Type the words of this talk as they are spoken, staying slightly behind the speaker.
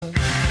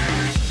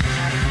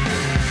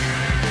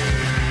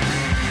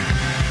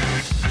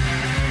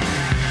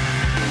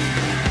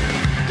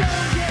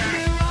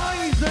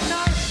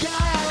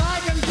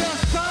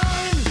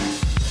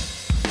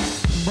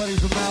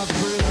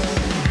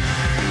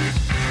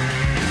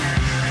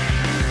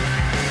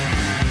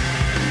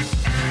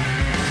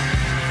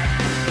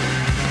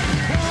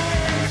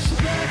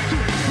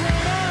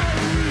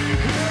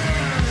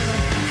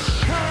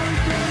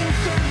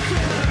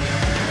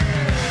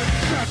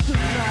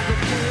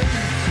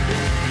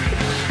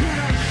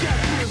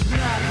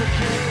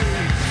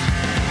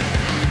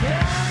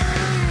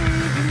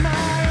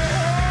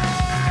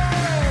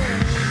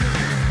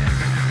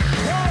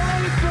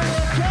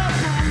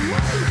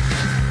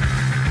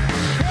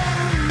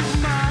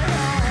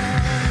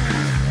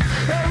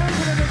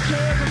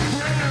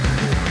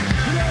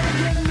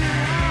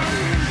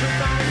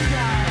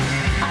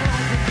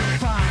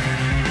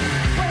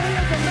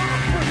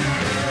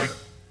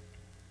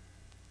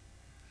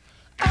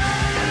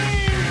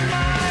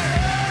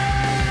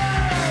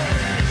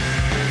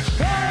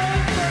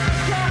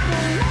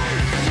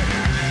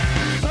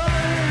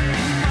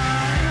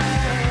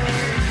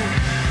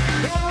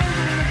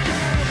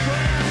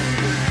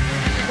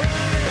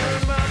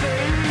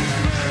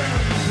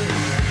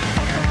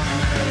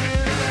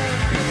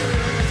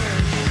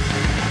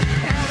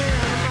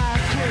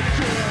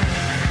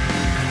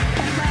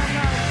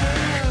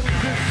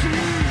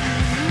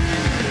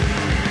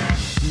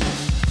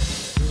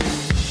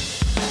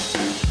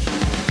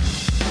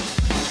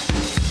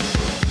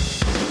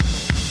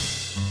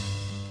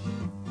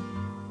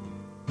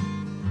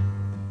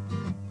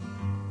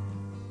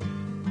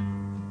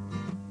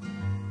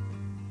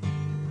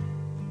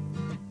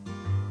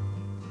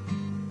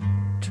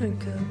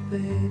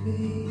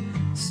baby,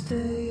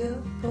 stay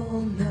up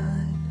all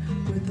night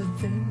with the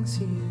things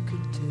you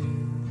could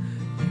do.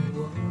 You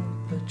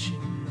won't, but you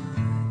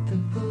might. The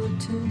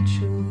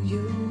potential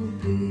you'll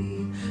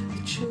be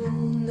that you'll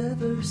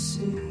never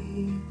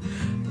see.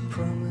 The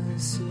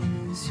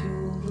promises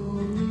you'll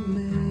only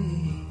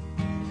make.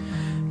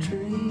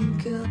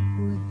 Drink up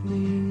with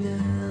me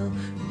now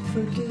and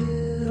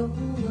forget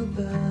all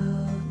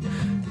about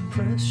the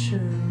pressure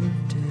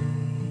of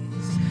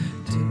days.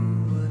 Do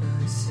what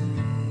I say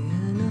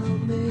and I'll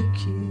make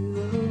you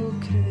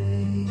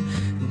okay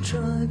and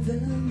drive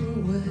them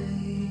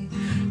away.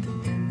 The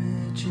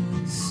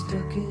images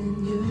stuck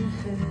in your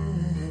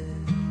head.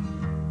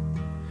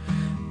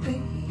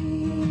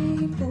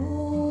 People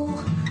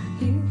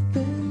you've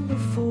been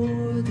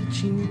before that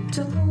you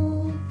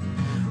don't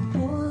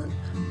want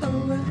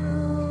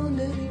around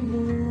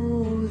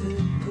anymore.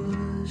 That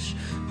push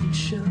and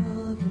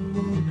shove and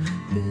won't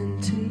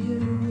bend to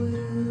your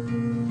will.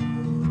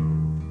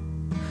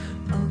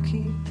 I'll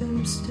keep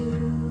them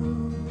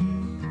still.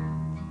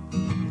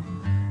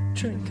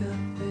 Drink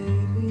up,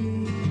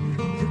 baby.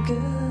 Look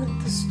at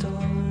the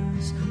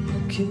stars.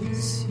 I'll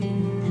kiss you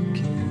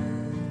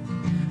again.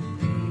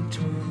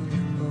 Between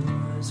the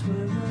bars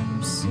where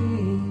I'm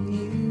seeing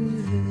you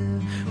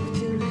there with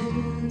your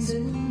hands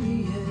in the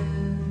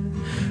air,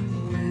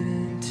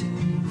 waiting to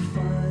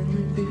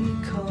finally be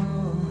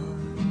caught.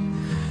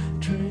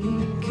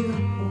 Drink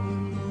up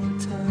one more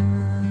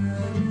time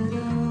and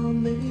I'll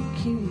make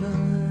you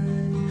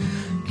mine.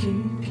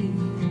 Keep you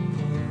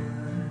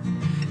apart,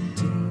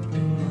 deep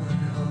in my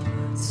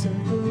heart,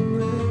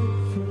 separate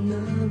from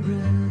the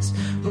rest.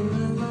 Where I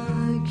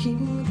like you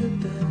the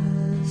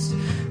best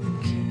and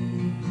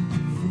keep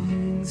the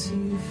things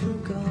you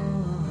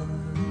forgot.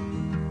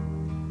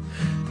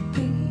 The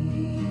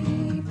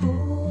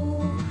people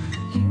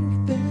you've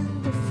been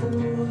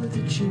before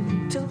that you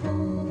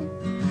don't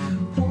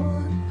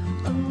want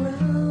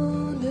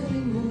around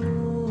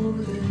anymore.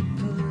 That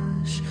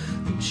push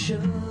and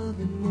shove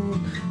and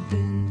won't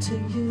bend to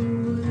your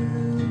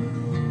will.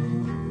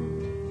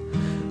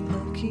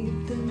 I'll keep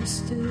them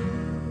still.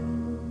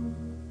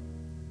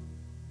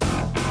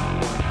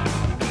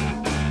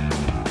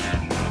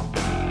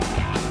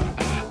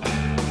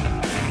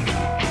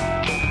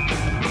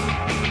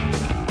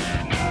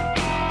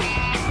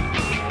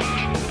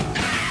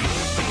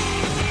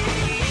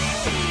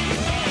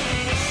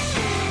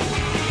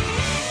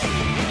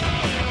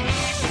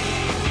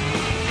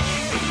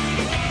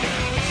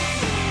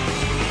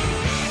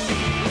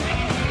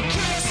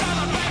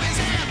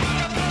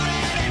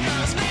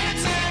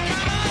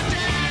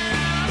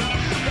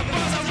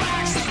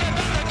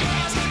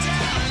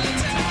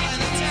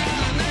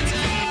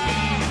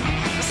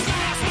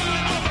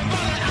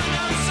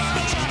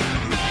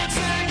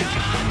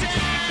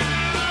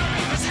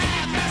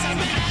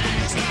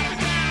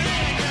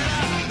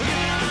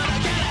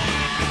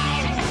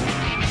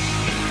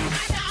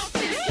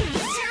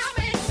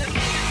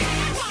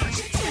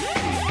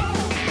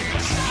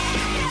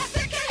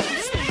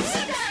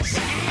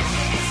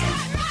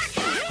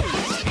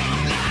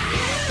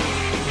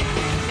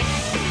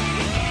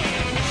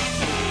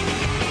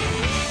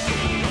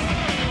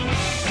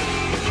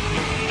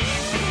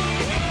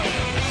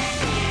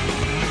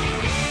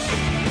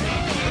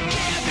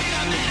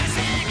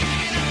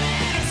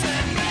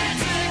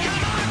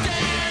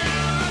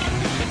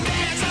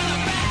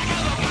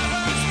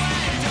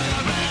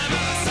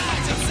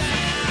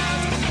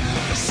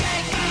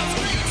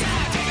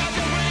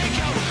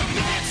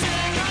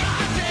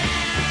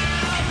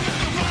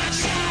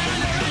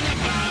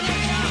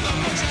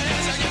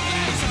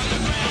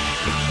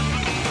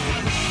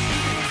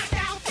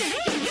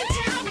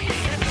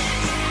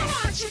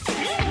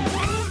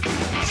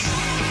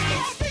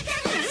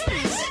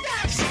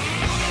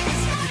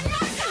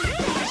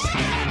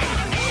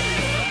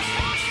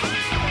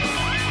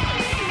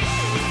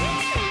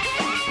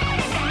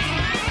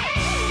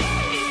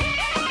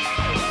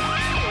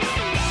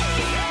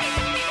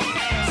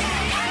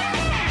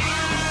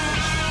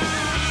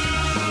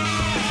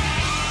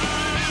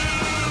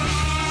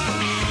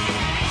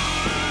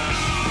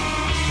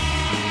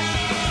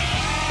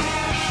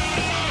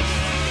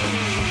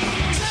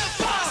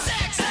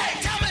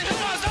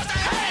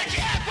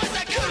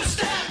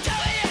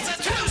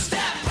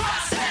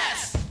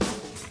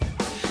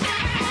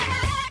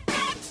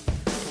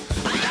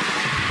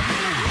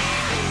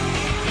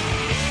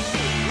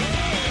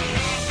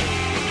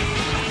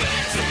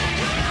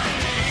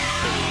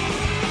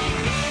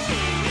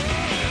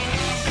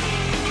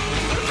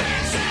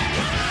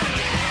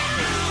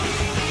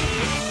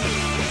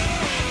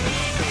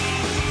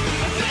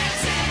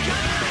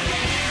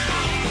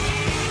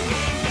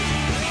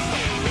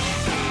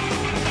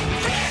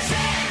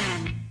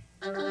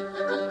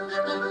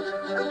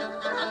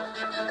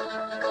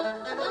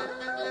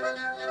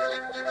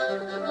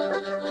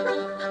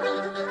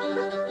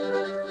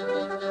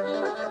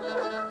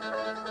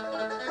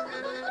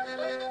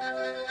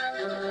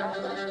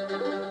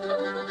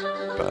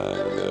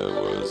 Bang, there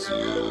was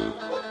you.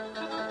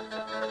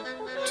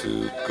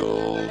 Too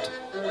gold,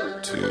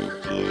 too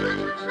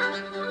blue.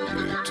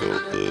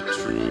 told the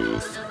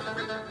truth.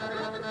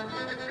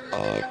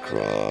 I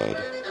cried,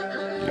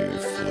 you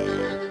flew,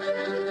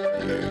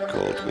 you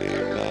called me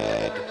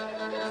mad,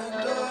 and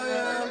I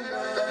am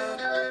mad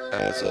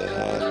as a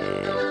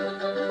hatter.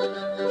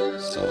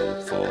 Some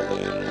fall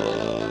in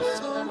love,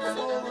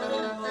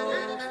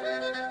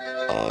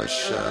 I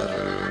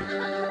shatter.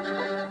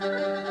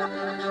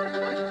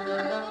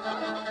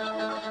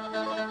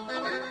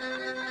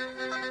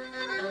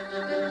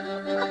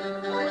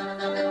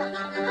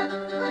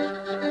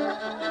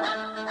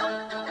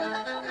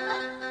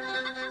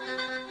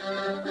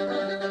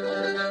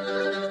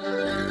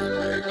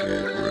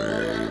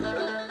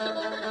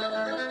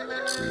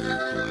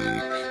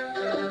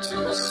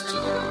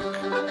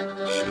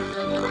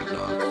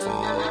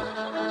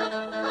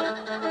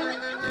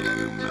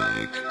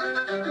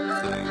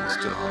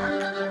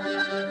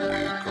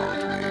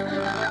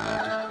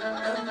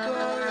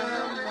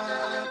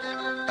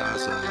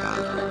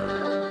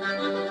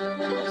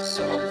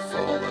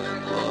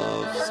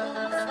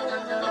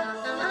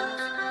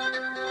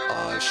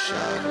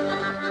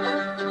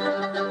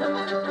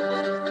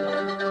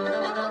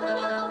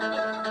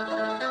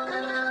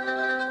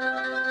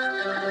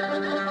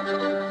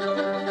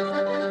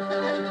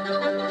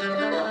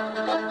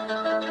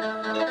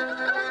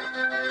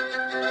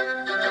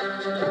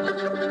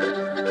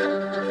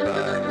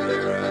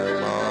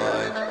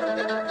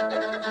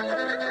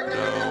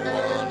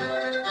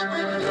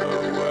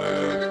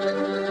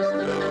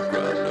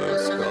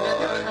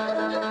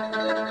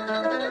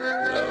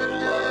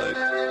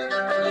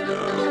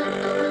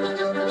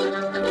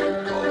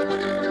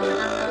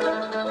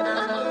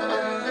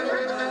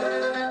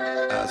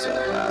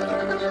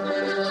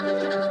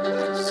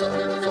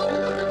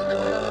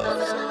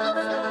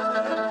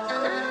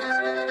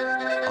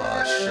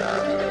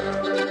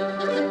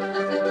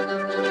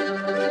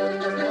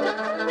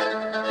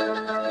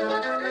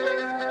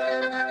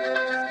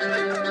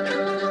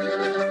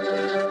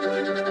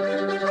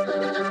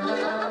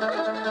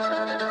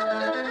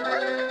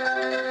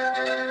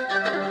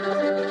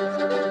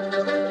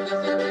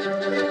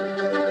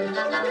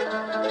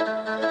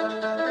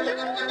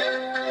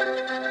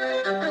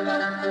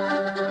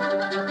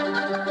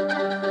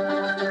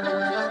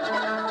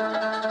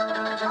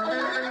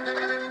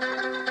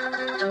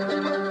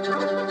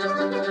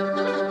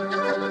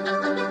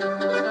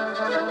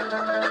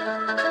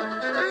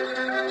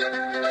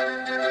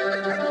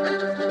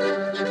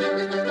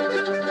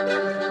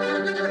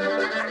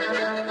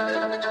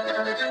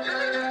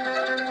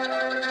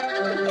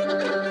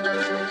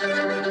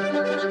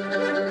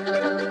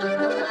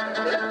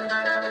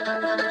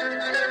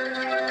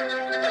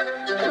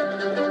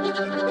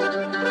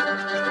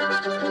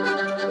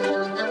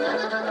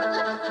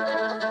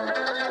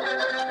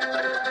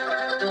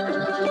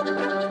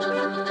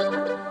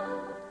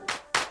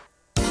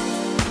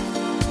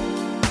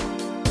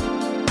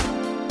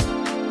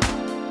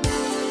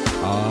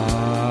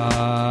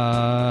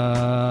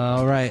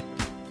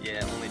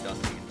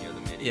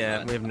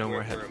 We have no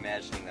more head. We're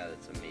imagining that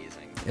it's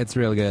amazing. It's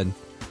real good.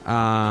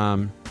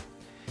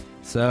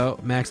 So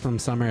Maximum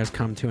Summer has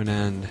come to an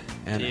end,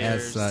 and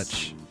as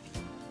such,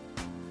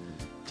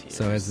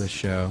 so has the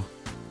show.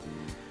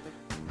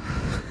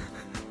 Oh,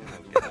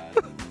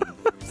 God.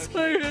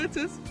 Sorry, it's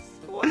just...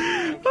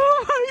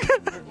 Oh my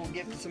God. We'll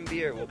get some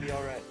beer. We'll be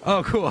all right.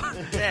 Oh, cool.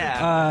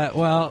 Yeah.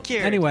 Well,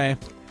 Cured. anyway,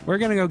 we're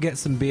gonna go get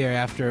some beer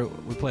after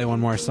we play one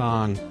more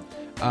song.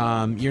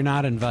 You're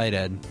not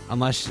invited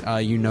unless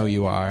you know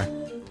you are.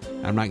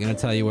 I'm not going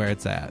to tell you where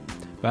it's at,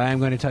 but I'm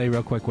going to tell you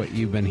real quick what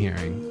you've been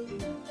hearing.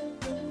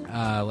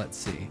 Let's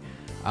see.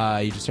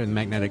 You just heard the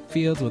Magnetic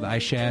Fields with I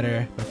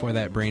Shatter. Before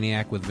that,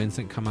 Brainiac with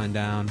Vincent Come On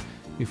Down.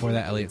 Before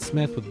that, Elliott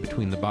Smith with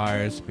Between the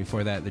Bars.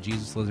 Before that, The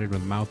Jesus Lizard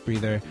with Mouth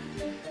Breather.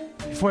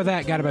 Before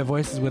that, Guided by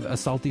Voices with A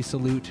Salty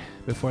Salute.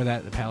 Before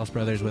that, The Palace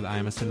Brothers with I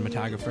Am a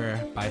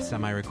Cinematographer by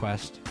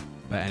semi-request.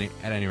 But at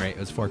any rate, it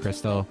was For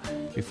Crystal.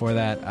 Before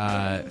that,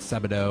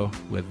 Sebado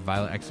with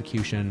Violet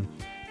Execution.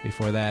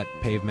 Before that,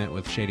 Pavement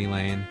with Shady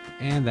Lane.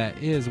 And that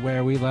is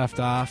where we left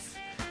off.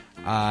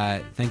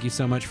 Thank you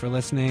so much for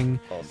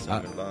listening. Let's,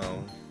 let's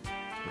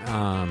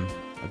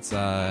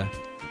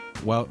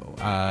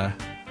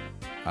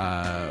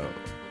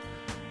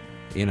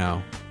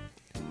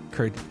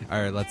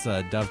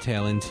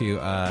dovetail into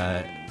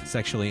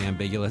Sexually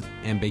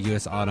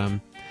Ambiguous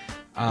Autumn.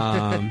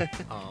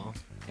 Oh.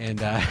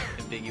 And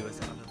Ambiguous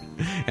Autumn.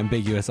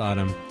 Ambiguous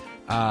Autumn.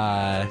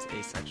 It's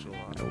asexual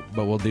autumn.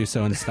 But we'll do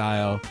so in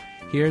style.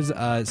 Here's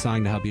a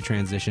song to help you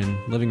transition.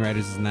 Living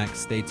Writers is next.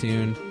 Stay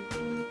tuned.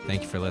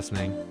 Thank you for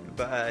listening.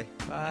 Bye.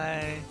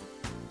 Bye.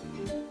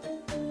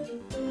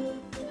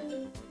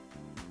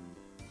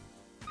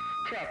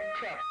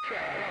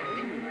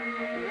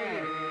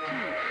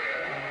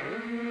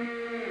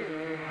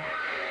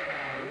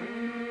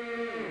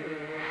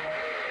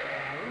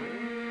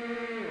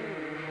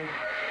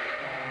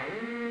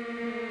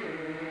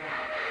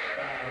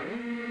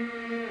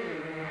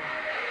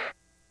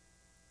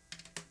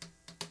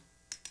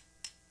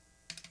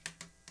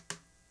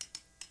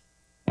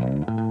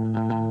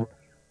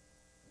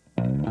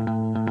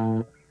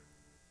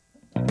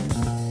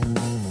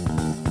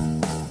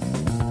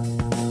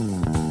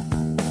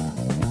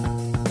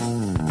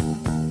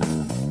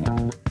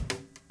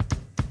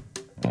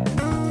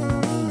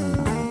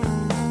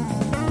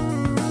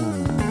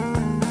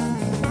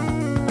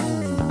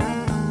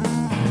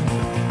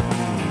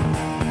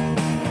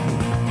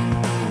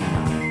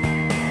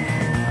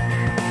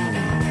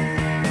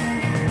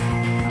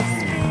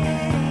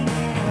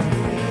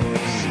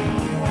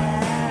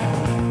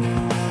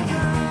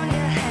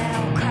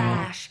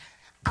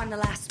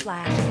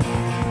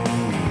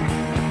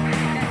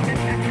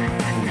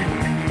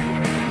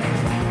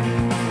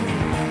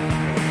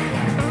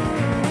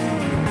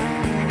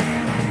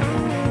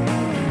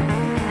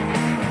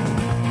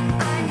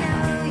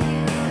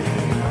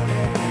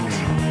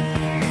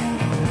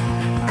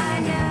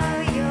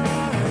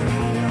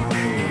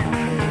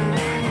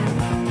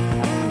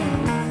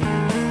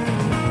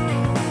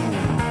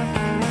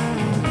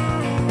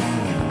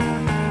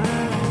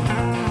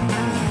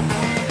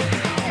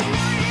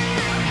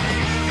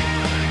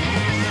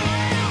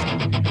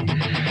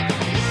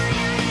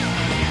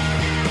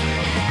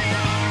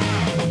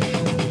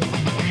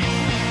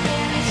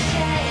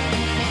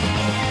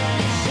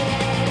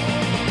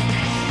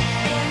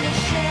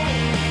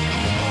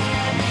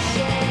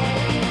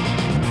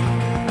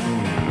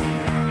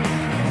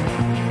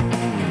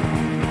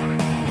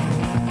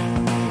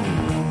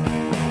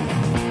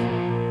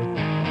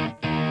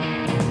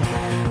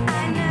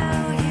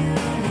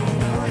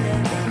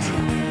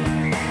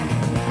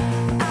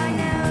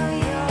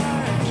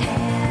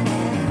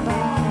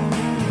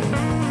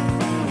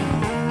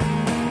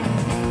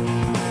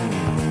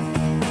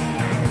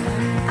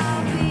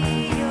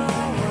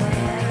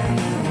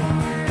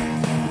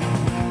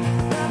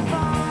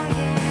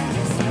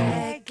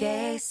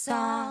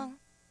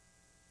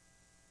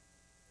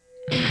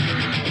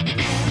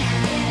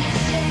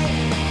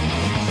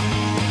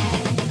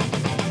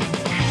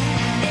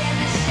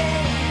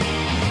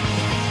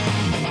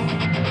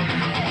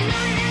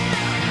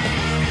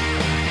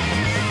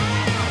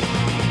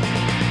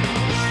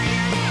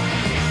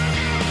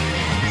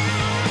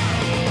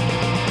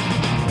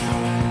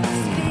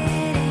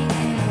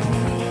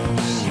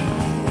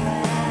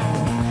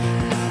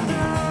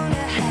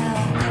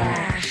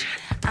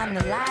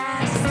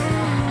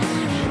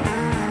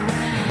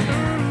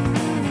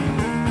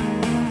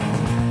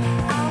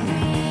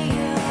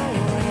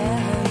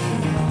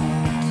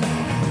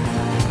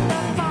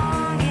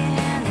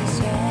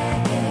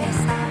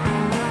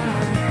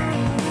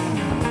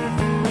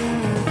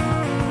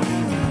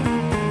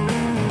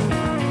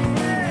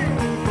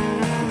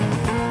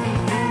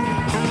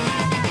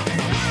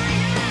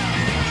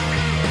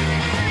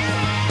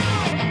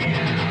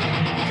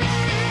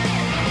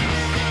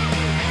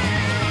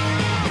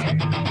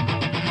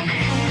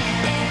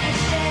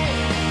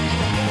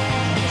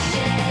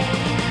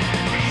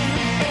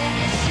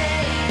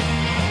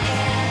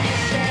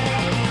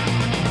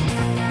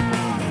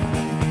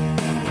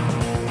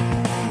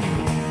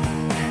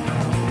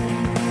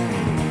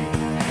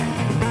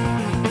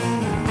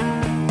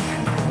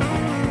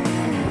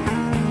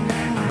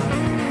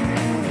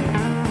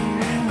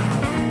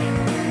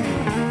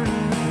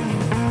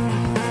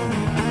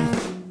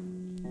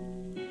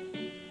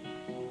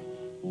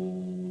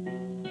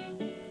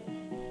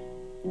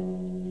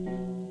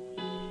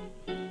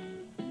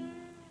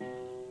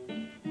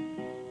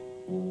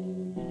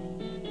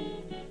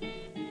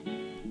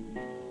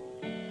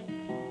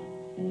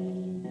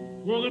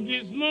 Woke up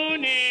this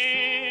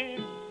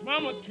morning,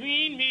 mama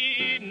between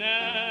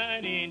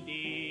midnight and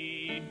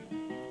day.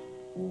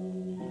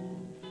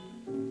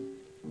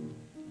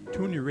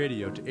 Tune your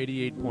radio to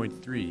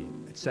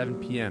 88.3 at 7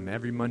 p.m.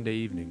 every Monday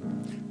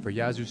evening for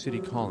Yazoo City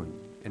Calling,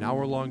 an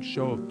hour-long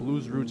show of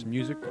blues roots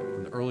music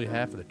from the early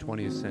half of the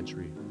 20th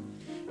century.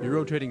 Your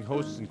rotating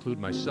hosts include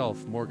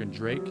myself, Morgan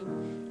Drake,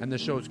 and the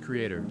show's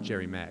creator,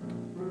 Jerry Mack.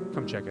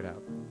 Come check it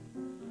out.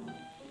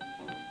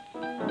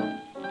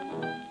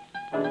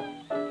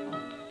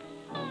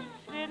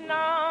 Sitting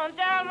on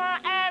Delma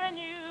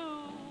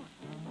Avenue,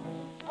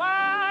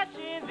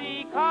 watching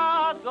the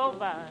cars go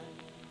by.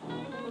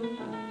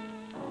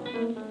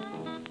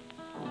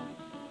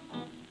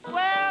 Well,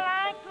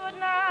 I could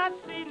not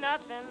see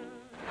nothing.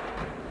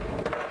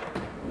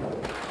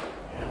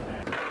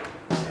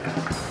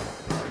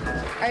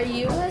 Are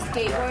you a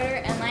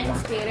skateboarder, inline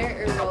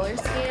skater, or roller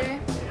skater?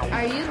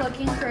 Are you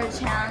looking for a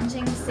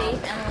challenging, safe,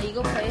 and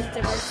legal place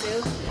to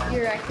pursue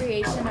your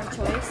recreation of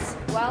choice?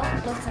 Well,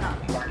 listen up.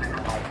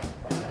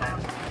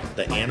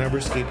 The Ann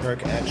Arbor Skate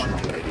Park Action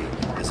Committee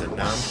is a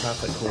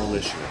nonprofit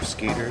coalition of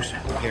skaters,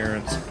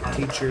 parents,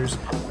 teachers,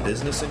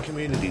 business and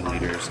community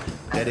leaders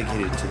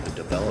dedicated to the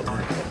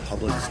development of a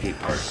public skate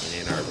park in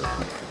Ann Arbor.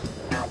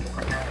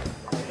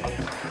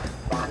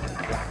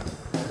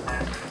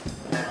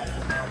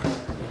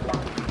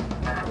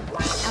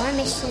 Our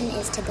mission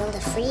is to build a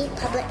free,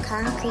 public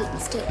concrete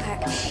skate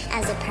park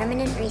as a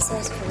permanent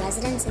resource for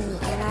residents in the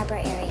Ann Arbor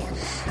area.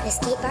 The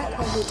skate park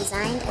will be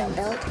designed and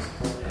built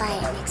by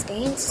an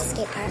experienced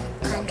skate park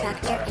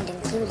contractor and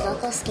include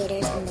local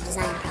skaters in the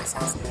design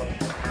process.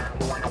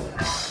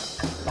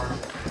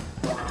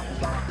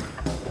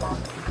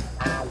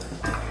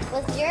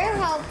 With your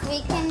help,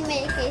 we can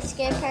make a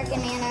skate park in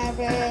Ann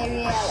Arbor a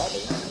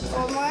reality.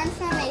 For more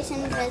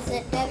information,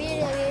 visit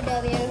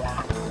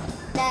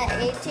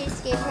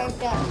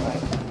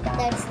www.a2skatepark.org.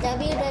 That's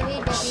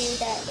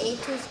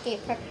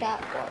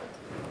www.a2skatepark.org.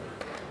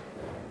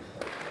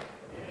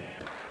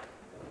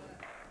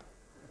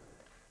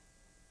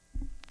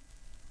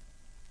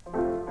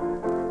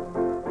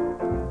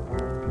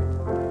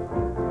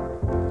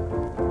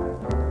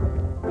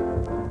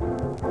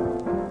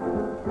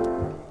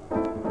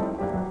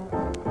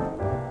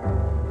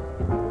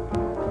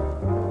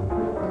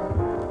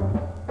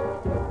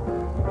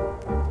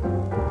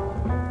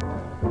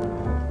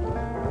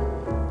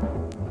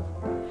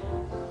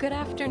 Good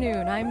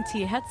afternoon. I'm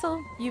T.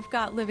 Hetzel. You've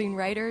got Living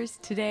Writers.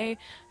 Today,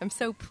 I'm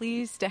so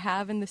pleased to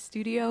have in the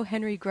studio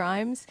Henry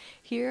Grimes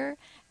here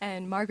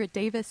and Margaret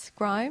Davis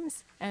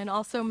Grimes and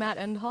also Matt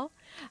Endhall.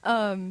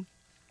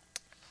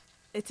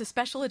 It's a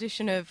special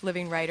edition of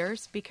Living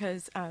Writers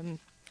because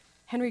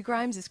Henry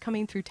Grimes is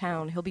coming through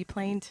town. He'll be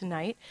playing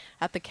tonight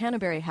at the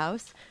Canterbury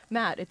House.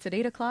 Matt, it's at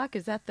 8 o'clock.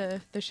 Is that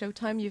the show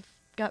time you've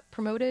got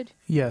promoted?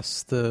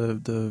 Yes,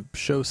 the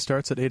show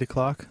starts at 8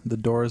 o'clock. The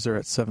doors are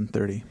at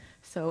 7:30.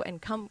 So,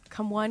 and come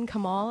one,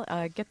 come all,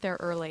 get there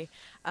early,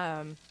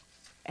 and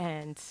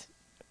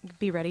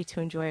be ready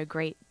to enjoy a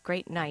great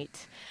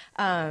night.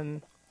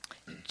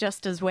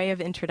 Just as way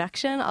of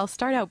introduction, I'll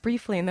start out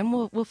briefly, and then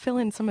we'll fill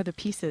in some of the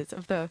pieces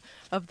of the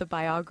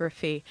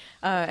biography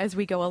as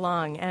we go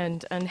along.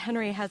 And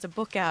Henry has a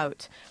book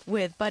out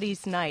with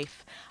Buddy's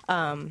Knife,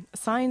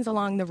 Signs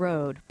Along the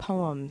Road,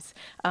 Poems.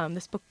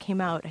 This book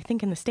came out, I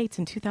think, in the States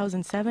in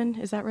 2007.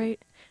 Is that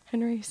right,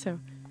 Henry? So.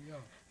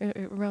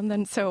 Around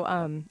then, so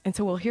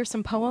we'll hear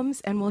some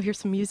poems and we'll hear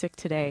some music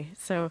today.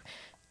 So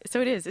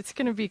it is. It's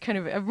going to be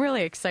I'm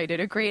really excited.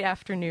 A great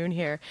afternoon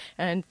here,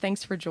 and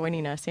thanks for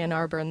joining us, Ann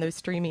Arbor, and those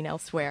streaming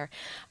elsewhere.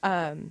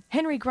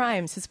 Henry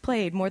Grimes has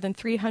played more than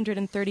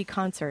 330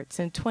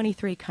 concerts in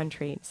 23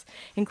 countries,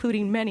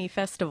 including many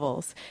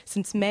festivals,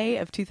 since May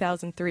of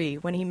 2003,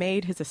 when he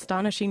made his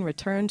astonishing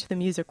return to the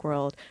music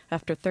world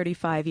after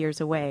 35 years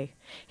away.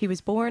 He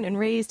was born and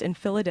raised in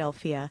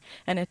Philadelphia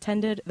and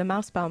attended the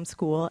Mausbaum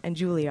School and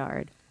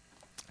Juilliard.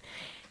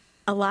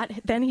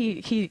 Then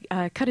he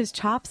cut his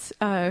chops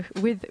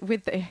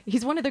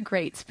he's one of the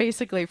greats,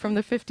 basically, from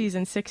the 50s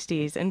and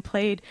 60s, and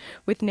played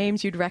with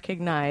names you'd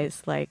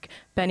recognize, like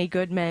Benny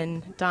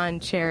Goodman, Don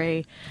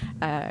Cherry,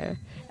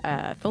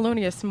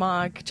 Thelonious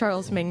Monk,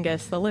 Charles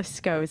Mingus. The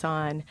list goes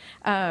on.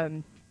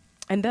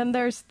 And then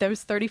there's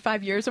those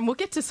 35 years, and we'll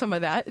get to some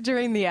of that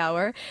during the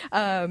hour.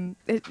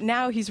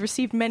 Now he's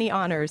received many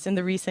honors in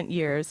the recent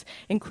years,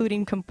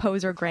 including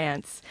composer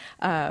grants,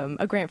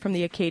 a grant from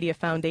the Acadia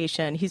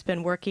Foundation. He's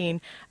been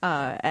working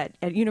at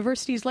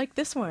universities like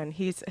this one.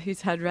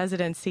 He's had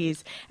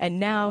residencies, and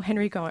now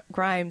Henry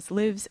Grimes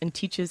lives and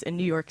teaches in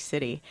New York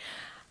City.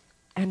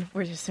 And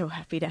we're just so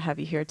happy to have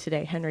you here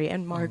today, Henry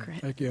and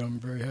Margaret. Thank you. I'm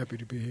very happy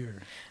to be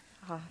here.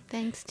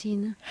 Thanks,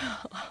 Tina.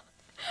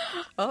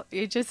 Oh,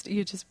 you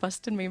just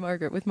busted me,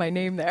 Margaret, with my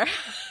name there.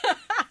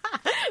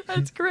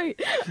 That's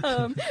great.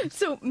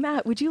 So,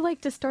 Matt, would you like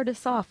to start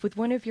us off with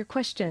one of your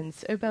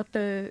questions about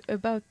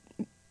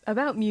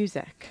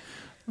music?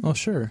 Well,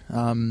 sure.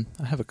 I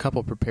have a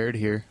couple prepared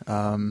here.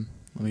 Let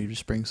me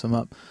just bring some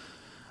up.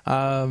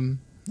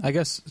 I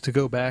guess to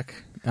go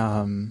back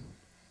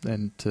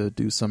and to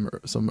do some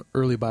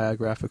early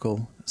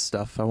biographical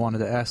stuff. I wanted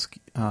to ask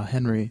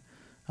Henry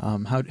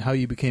how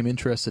you became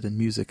interested in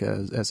music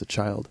as a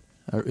child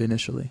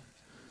initially.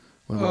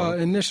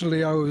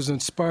 Initially, I was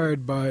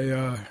inspired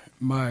by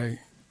my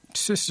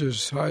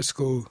sister's high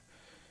school.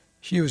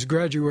 She was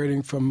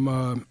graduating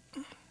from,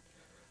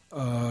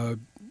 I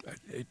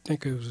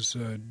think it was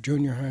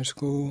junior high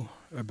school.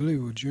 I believe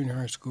it was junior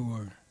high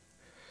school.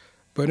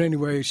 But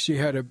anyway, she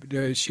had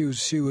she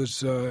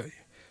was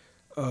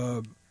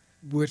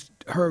with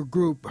her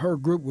group. Her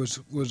group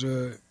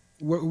wasn't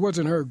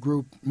her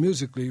group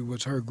musically. It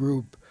was her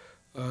group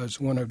as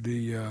one of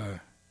the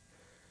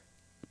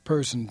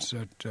persons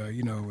that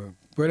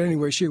But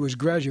anyway, she was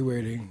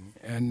graduating,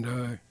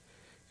 and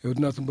it was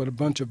nothing but a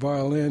bunch of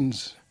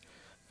violins.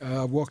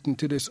 I walked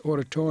into this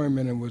auditorium,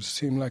 and it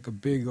seemed like a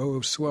big,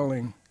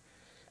 swelling.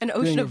 An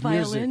ocean of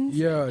violins?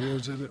 Yeah, there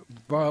was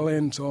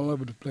violins all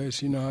over the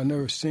place. I've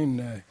never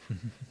seen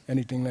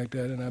anything like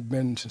that, and I've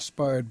been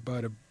inspired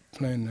by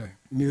playing the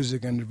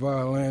music and the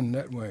violin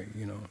that way,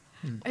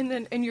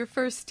 And your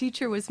first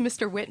teacher was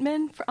Mr.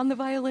 Whitman on the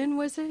violin,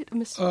 was it?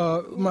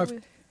 My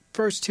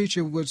first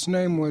teacher,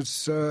 name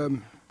was,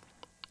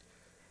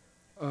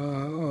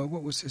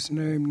 what was his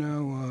name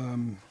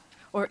now?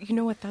 Or you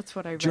know what? That's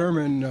what I read.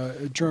 German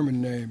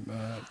name,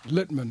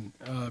 Littman,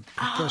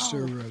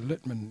 Professor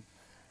Littman.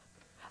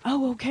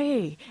 Oh,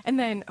 okay. And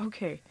then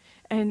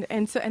and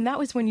that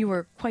was when you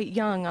were quite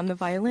young on the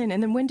violin.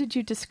 And then when did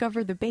you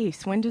discover the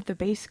bass? When did the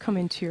bass come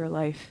into your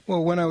life?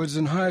 Well, when I was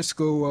in high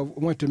school, I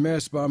went to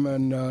Massbaum,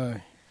 and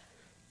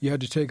you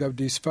had to take up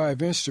these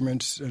 5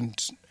 instruments, and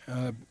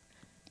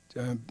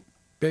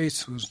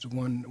bass was the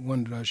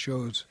one that I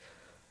chose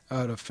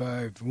out of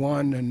 5. While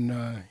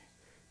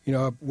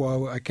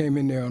I came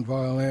in there on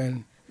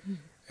violin,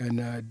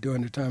 and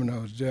during the time that I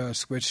was there, I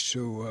switched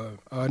to.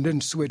 I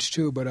didn't switch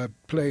to, but I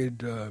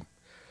played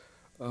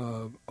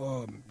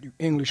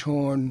English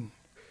horn,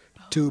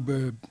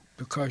 tuba,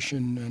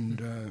 percussion,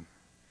 and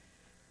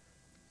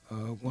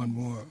one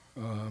more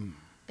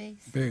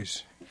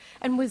bass.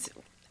 And was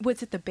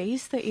it the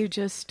bass that you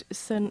just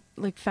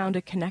found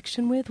a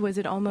connection with? Was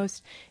it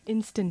almost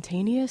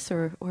instantaneous,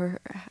 or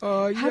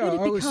how did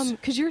it become?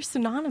 Because you're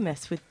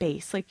synonymous with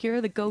bass, like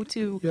you're the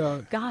go-to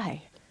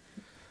guy.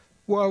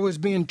 Well, I was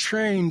being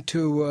trained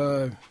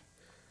to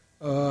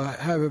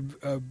have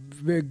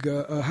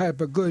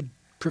a good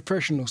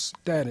professional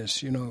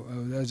status,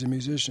 as a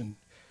musician,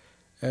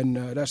 and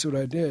that's what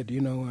I did,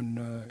 And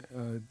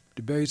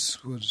the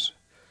bass was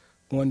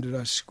one that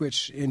I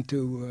switched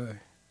into.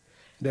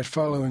 That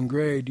following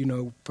grade,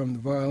 from the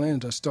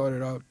violins, I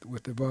started out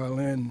with the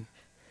violin,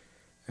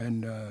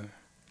 and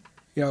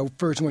I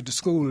first went to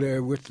school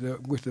there with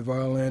the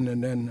violin,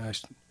 and then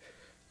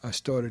I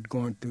started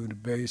going through the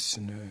bass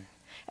and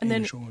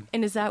English horn.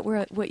 And is that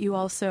what you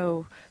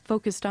also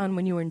focused on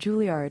when you were in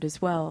Juilliard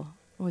as well?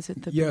 Was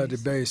it the bass? Yeah, the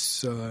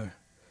bass.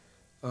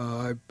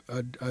 I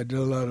did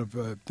a lot of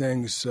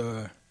things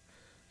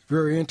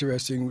very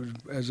interesting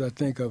as I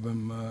think of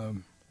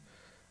them.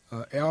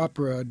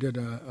 Opera, I did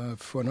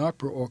for an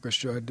opera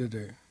orchestra. I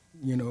did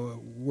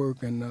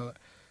work, and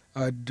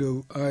I'd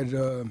do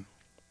a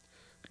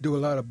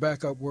lot of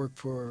backup work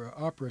for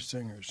opera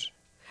singers.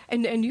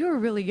 And you were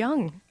really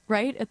young,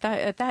 right? At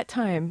that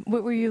time,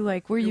 what were you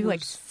like? Were you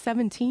like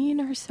 17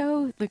 or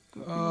so?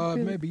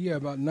 Really? Maybe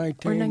about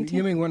 19. Or 19?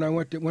 You mean when I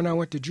went to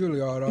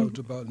Juilliard, I was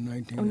about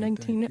 19. Oh,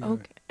 19.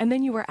 Okay. And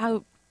then you were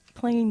out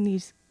playing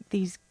these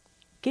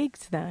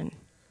gigs then,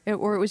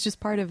 or it was just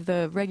part of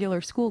the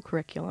regular school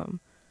curriculum.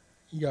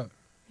 Yeah.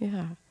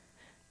 Yeah.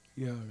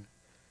 Yeah.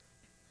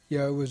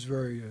 Yeah, it was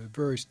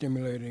very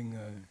stimulating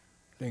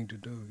thing to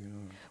do,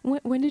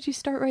 When did you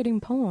start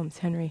writing poems,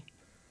 Henry?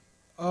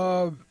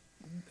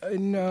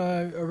 In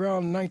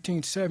around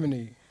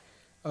 1970.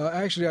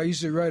 Actually, I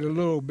used to write a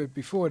little bit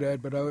before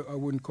that, but I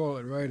wouldn't call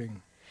it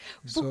writing.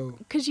 So,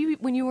 because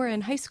when you were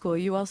in high school,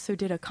 you also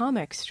did a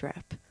comic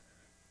strip,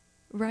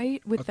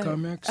 right? With a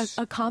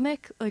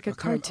comic, like a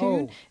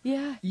cartoon.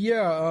 Yeah.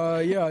 Yeah,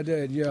 I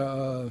did.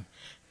 Yeah.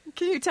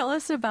 Can you tell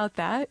us about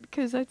that?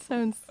 Because that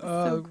sounds.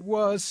 So cool.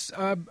 Well,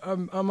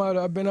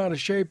 I've been out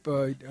of shape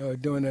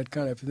doing that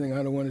kind of thing.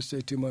 I don't want to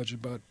say too much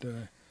about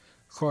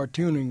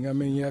cartooning. I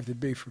mean, you have to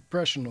be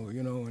professional,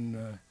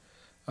 and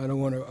I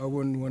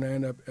wouldn't want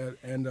to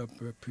end up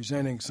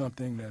presenting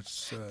something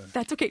that's.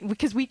 That's okay,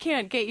 because we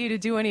can't get you to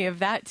do any of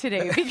that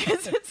today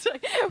because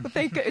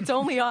it's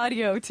only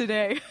audio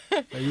today.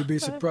 You'd be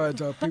surprised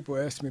how people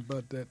ask me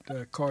about that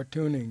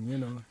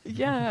cartooning,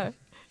 Yeah.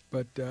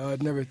 But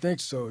I'd never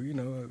think so,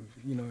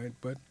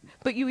 but.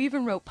 But you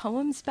even wrote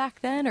poems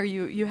back then, or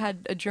you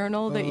had a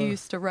journal that you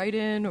used to write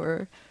in,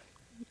 or.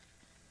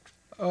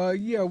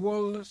 Yeah.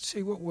 Well, let's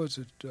see. What was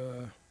it?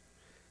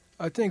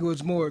 I think it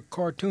was more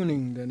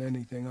cartooning than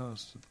anything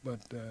else.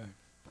 But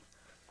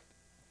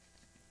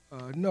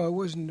no, it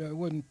wasn't. It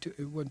wasn't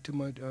too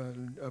much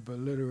of a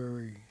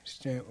literary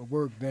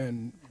work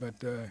then.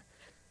 But in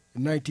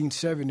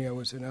 1970, I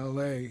was in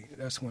L.A.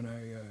 That's when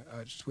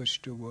I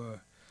switched to.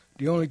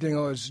 The only thing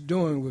I was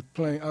doing was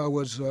playing. I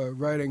was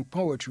writing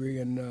poetry,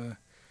 and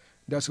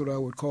that's what I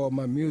would call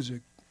my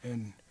music,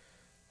 and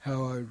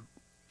how I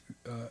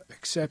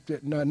accept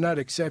it, not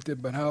accept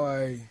it, but how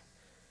I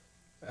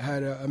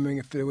had, I mean,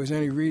 if there was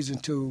any reason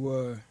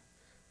to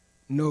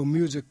know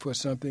music for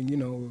something, you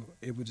know,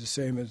 it was the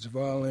same as the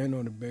violin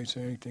or the bass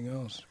or anything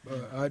else,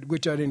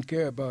 which I didn't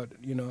care about,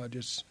 you know, I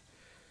just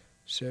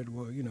said,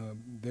 well, you know,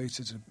 bass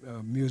is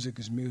music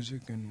is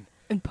music, and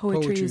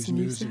poetry is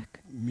music.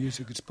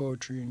 Music is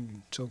poetry,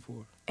 and so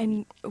forth.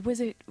 And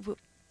was it,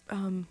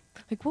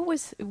 like, what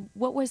was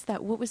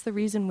that? What was the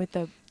reason with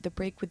the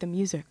break with the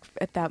music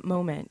at that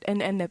moment,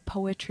 and that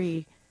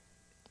poetry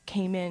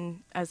came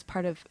in as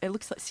part of?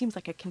 It seems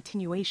like a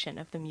continuation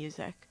of the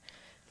music,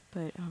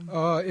 but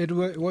it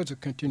was a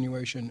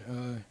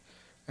continuation,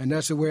 and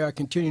that's the way I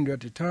continued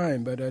at the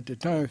time. But at the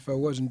time, if I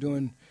wasn't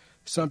doing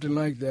something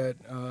like that,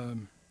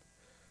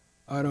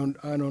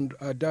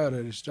 I doubt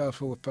it. It's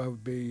doubtful if I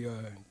would be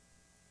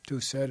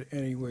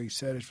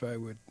satisfied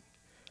with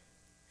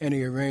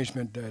any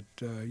arrangement that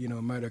you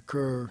know, might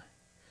occur,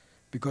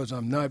 because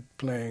I'm not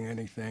playing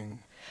anything.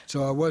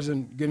 So I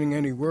wasn't getting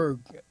any work,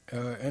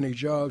 any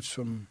jobs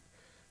from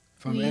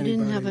you anybody. You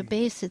didn't have a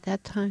bass at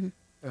that time.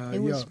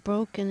 It was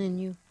broken,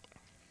 and you.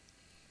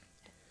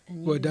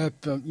 Well, that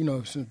you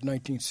know, since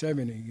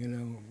 1970, you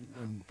know.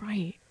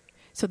 Right.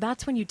 So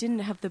that's when you didn't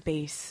have the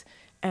bass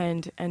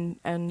and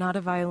not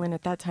a violin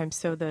at that time.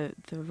 So the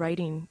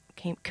writing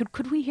came.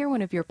 Could we hear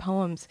one of your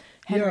poems,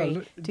 Henry?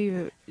 Yeah, do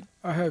you?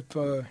 I have.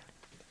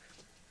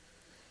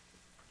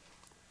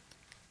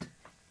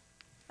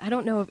 I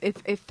don't know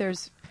if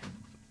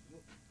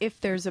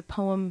there's a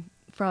poem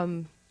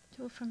from.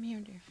 Do it from here,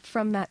 dear.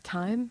 From that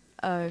time,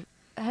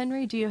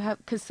 Henry. Do you have?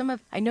 Because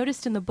I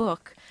noticed in the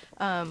book,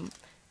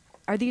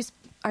 are these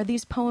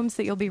poems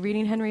that you'll be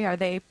reading, Henry? Are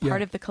they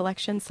part of the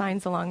collection,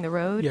 Signs Along the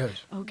Road?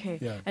 Yes. Okay.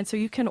 Yeah. And so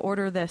you can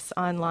order this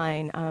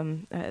online.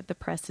 The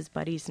press is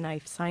Buddy's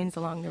Knife. Signs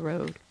Along the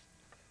Road.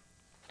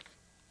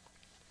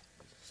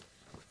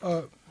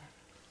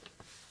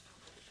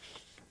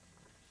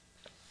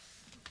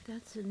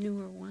 That's a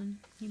newer one.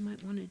 You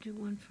might want to do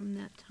one from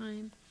that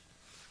time.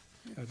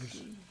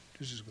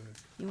 This is good.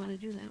 You want to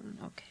do that one?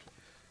 Okay.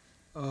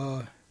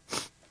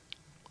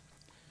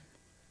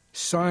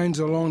 Signs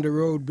along the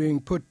road being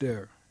put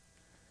there.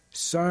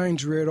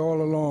 Signs read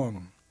all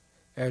along,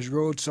 as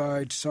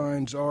roadside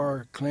signs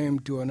are,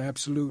 claimed to an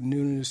absolute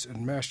newness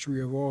and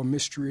mastery of all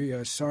mystery,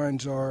 as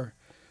signs are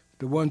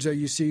the ones that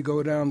you see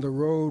go down the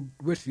road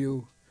with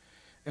you,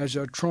 as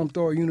are trumped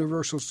all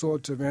universal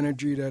sorts of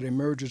energy that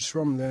emerges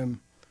from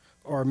them,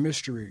 are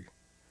mystery,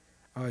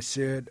 I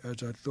said,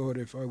 as I thought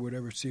if I would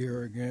ever see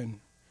her again.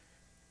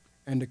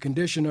 And the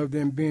condition of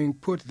them being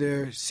put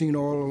there, seen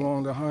all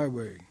along the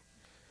highway.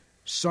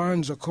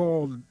 Signs are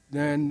called,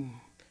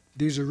 then,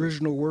 these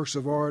original works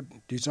of art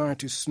designed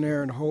to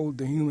snare and hold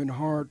the human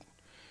heart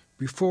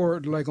before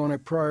it, like on a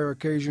prior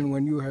occasion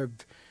when you have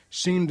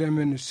seen them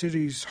in the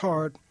city's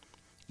heart,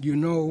 you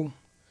know,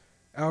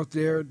 out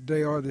there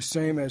they are the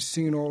same as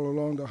seen all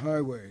along the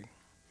highway.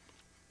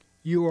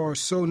 You are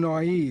so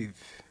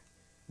naive,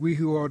 we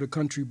who are the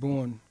country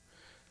born,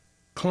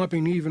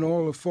 clumping even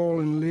all the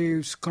fallen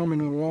leaves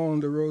coming along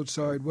the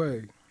roadside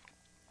way.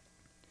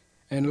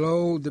 And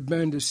lo, the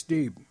bend is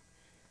steep,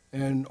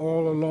 and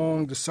all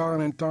along the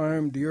silent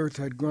time the earth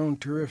had grown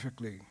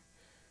terrifically,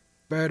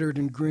 battered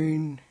and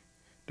green,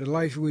 the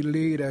life we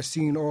lead as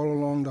seen all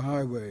along the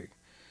highway.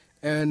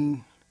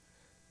 And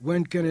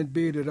when can it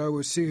be that I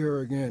will see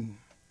her again,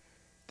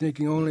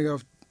 thinking only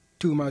of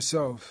to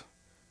myself,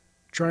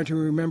 trying to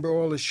remember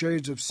all the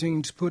shades of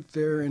scenes put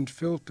there and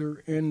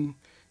filter in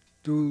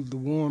through the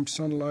warm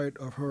sunlight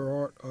of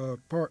her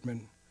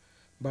apartment,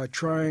 by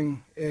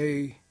trying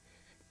a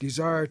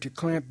desire to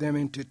clamp them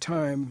into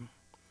time,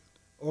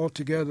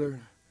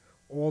 altogether,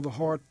 all the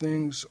heart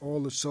things,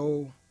 all the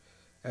soul,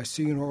 as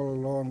seen all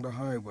along the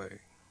highway.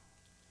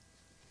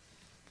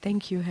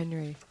 Thank you,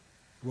 Henry.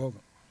 Welcome.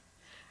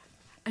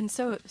 And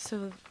so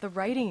the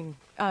writing,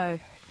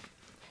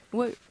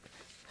 what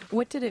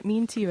did it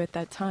mean to you at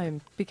that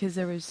time? Because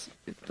there was,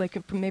 like,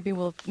 maybe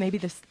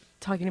this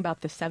talking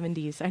about the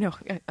 70s. I know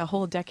a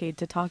whole decade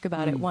to talk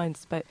about it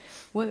once, but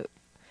what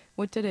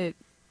did it,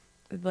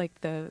 like,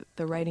 the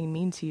writing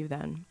mean to you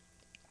then?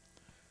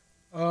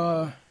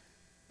 Well,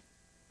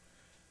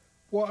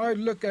 I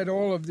look at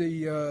all of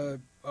the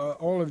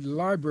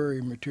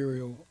library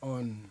material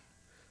on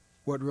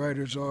what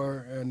writers are,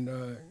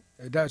 and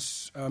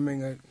that's, I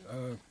mean,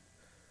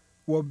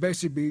 well,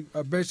 basically,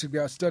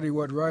 I study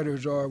what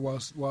writers are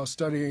while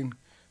studying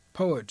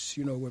poets.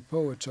 You know what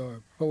poets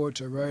are. Poets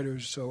are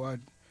writers, so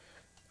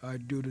I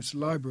do this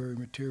library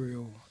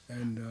material,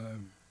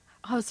 and.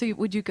 So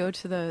would you go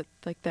to the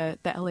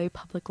LA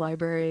Public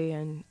Library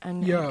and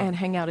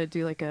hang out and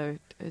do like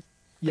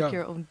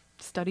your own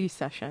study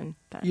session?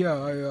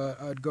 Yeah,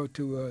 I'd go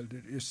to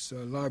this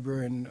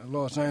library in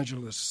Los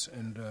Angeles,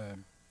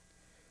 and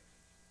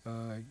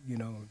you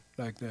know,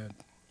 like that.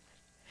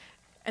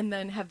 And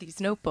then have these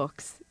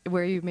notebooks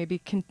where you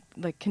maybe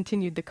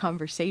continued the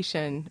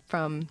conversation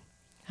from,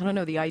 I don't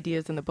know, the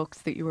ideas in the books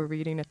that you were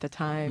reading at the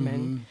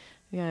time,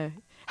 Yeah.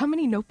 How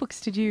many notebooks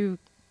did you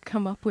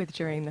come up with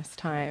during this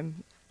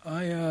time?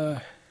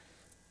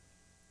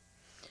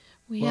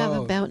 We have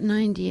about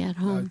 90 at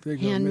home,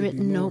 think handwritten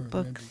maybe more,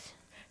 notebooks.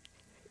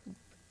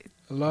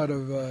 A lot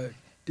of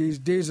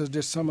these are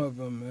just some of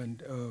them,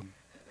 and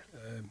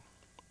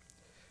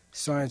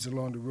signs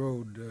along the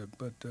road.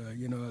 But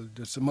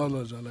there's some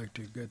others I like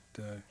to get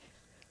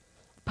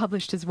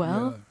published as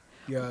well.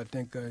 Yeah, I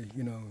think I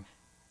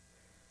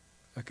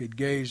could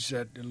gauge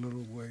that a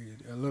little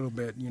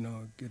bit.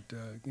 Get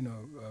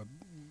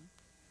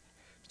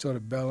sort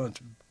of balance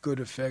good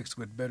effects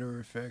with better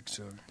effects,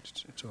 or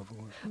so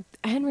forth.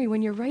 Henry,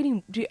 when you're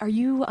writing, are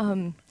you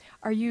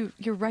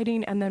you're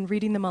writing and then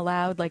reading them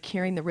aloud, like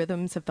hearing the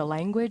rhythms of the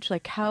language?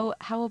 Like how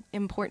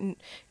important,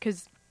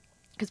 because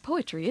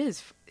poetry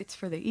it's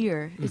for the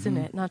ear, isn't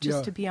it? Not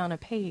just to be on a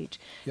page.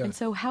 Yeah. And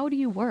so how do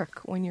you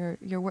work when you're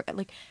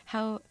like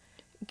how?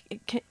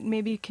 Can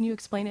you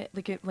explain it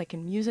like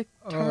in music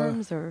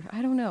terms, or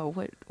I don't know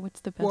what's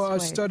the best way? Well, I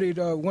studied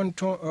one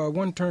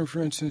term,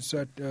 for instance,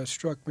 that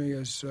struck me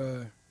as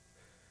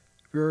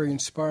very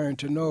inspiring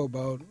to know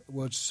about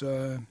was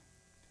the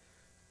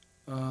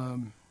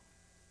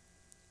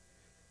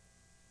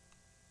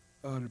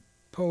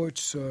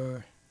poets.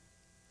 The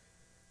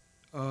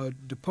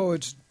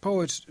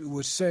poets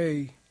would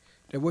say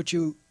that what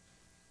you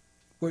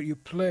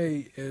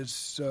play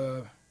is.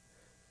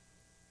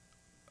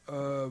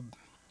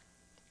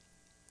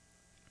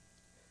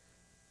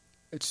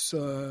 It's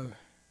let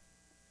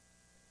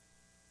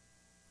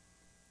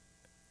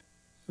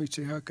me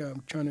see. How can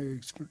I'm trying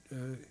to?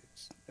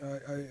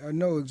 I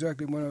know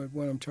exactly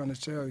what I'm trying to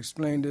say. I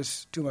explained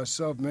this to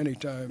myself many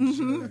times.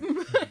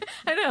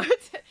 I know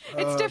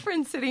it's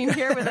different sitting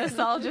here with us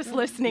all just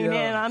listening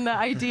in on the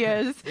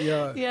ideas.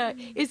 Yeah.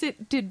 Is it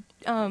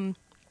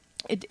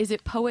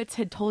poets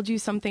had told you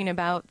something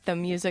about the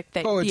music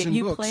that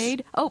you books.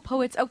 played? Oh,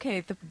 poets.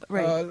 Okay,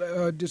 right.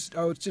 I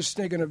was just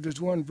thinking of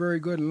this one very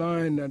good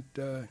line that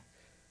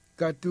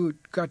got through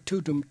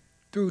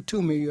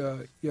to me.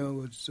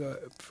 Was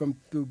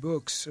through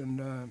books,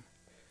 and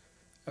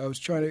I was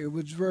trying to. It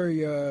was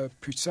very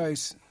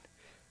precise.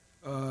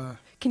 Can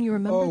you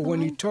remember?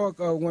 When you talk,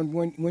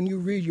 when you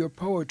read your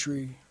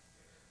poetry,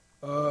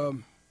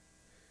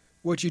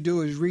 what you do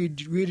is read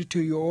it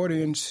to your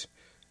audience.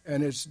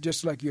 And it's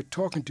just like you're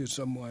talking to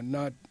someone,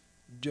 not,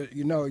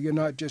 you're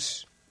not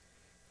just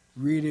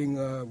reading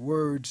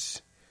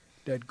words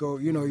that go,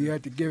 you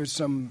have to give it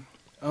some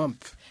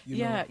umph.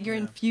 You're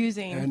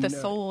infusing the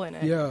soul in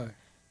it. Yeah.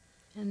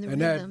 And the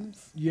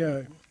rhythms.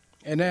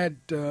 And that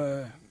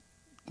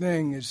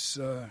thing is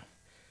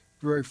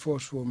very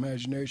forceful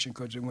imagination,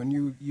 because when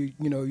you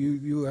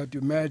have to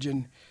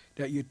imagine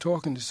that you're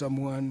talking to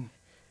someone,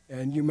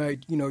 and you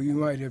might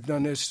have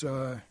done this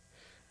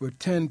with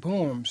 10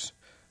 poems.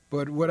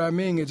 But what I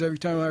mean is, every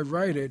time I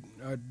write it,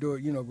 I do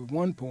it, with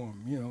one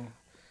poem,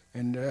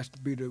 and that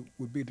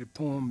would be the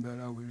poem that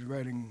I was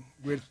writing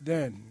with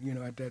then,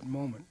 at that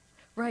moment.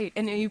 Right,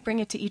 and you bring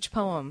it to each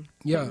poem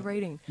that you're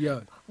writing.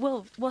 Yeah.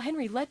 Well,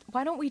 Henry,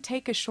 why don't we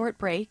take a short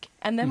break,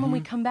 and then when we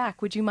come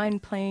back, would you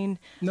mind playing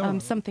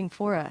something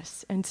for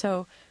us? And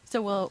so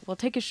we'll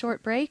take a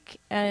short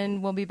break,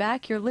 and we'll be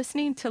back. You're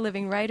listening to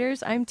Living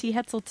Writers. I'm T.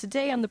 Hetzel.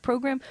 Today on the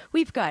program,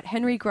 we've got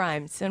Henry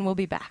Grimes, and we'll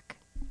be back.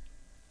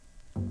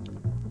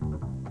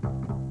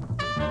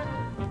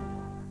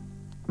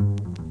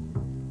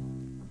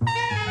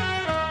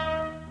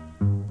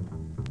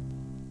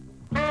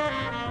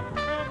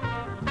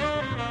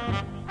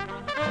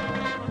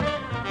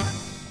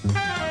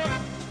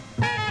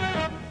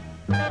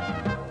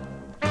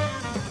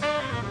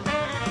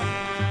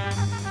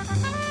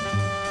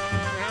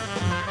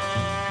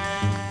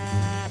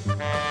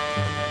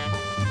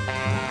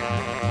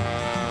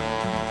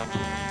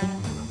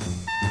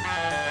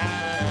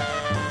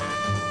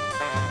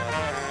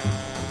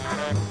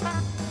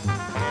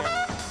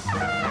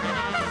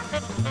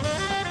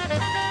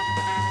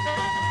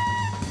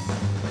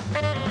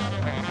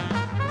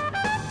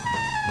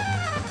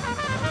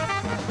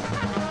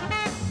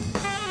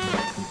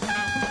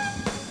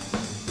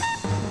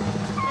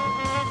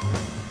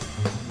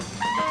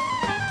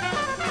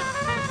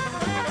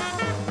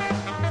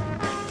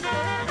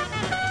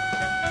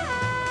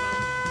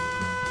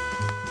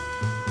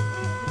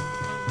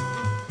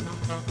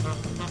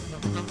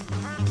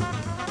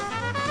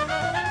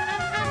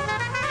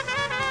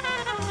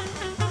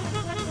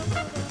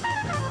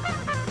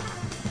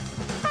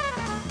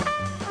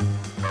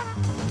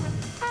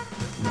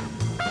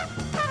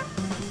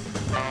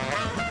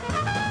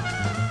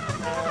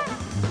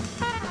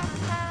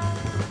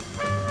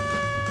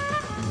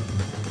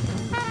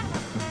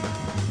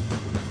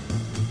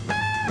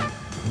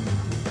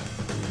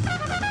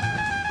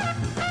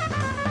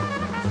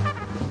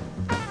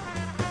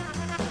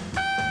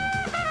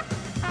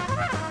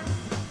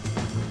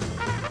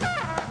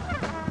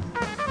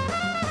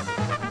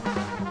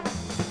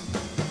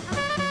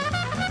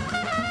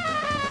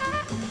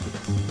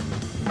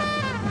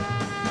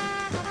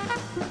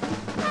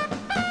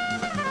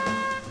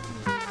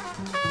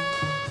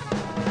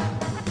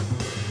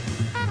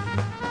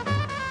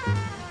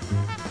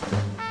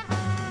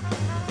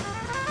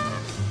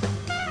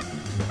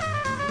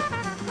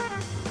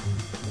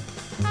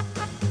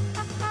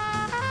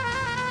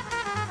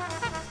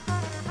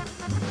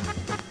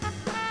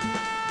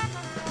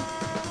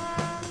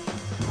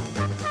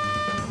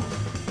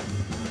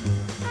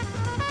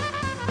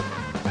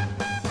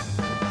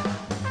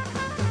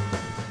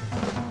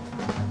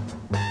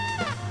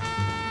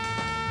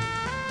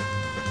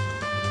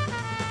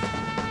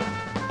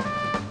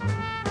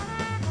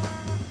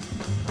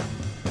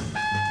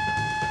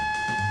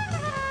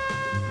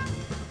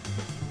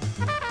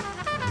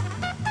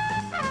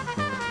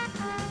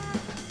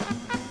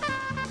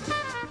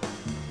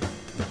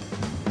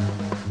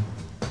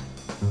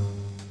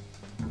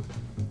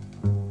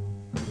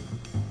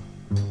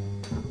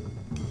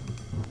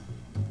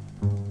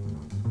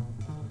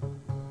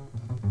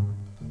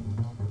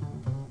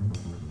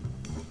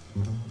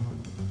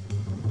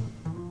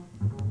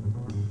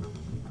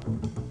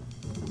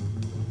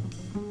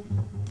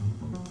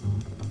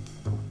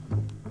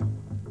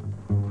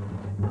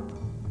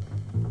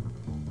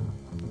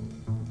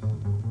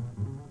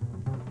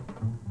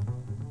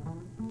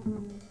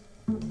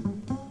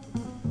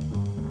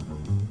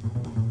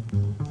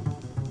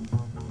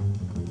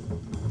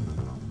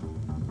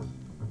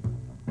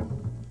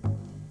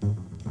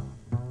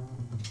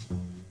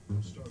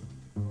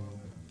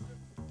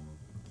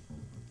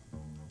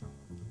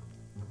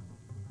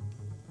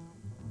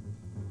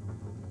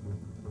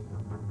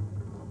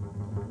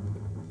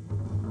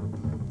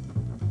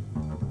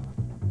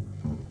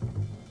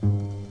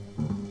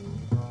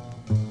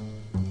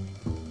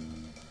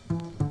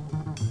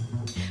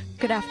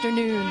 Good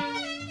afternoon.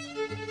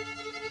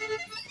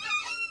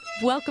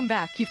 Welcome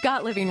back. You've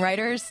got Living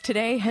Writers.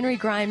 Today, Henry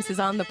Grimes is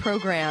on the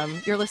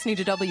program. You're listening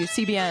to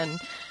WCBN.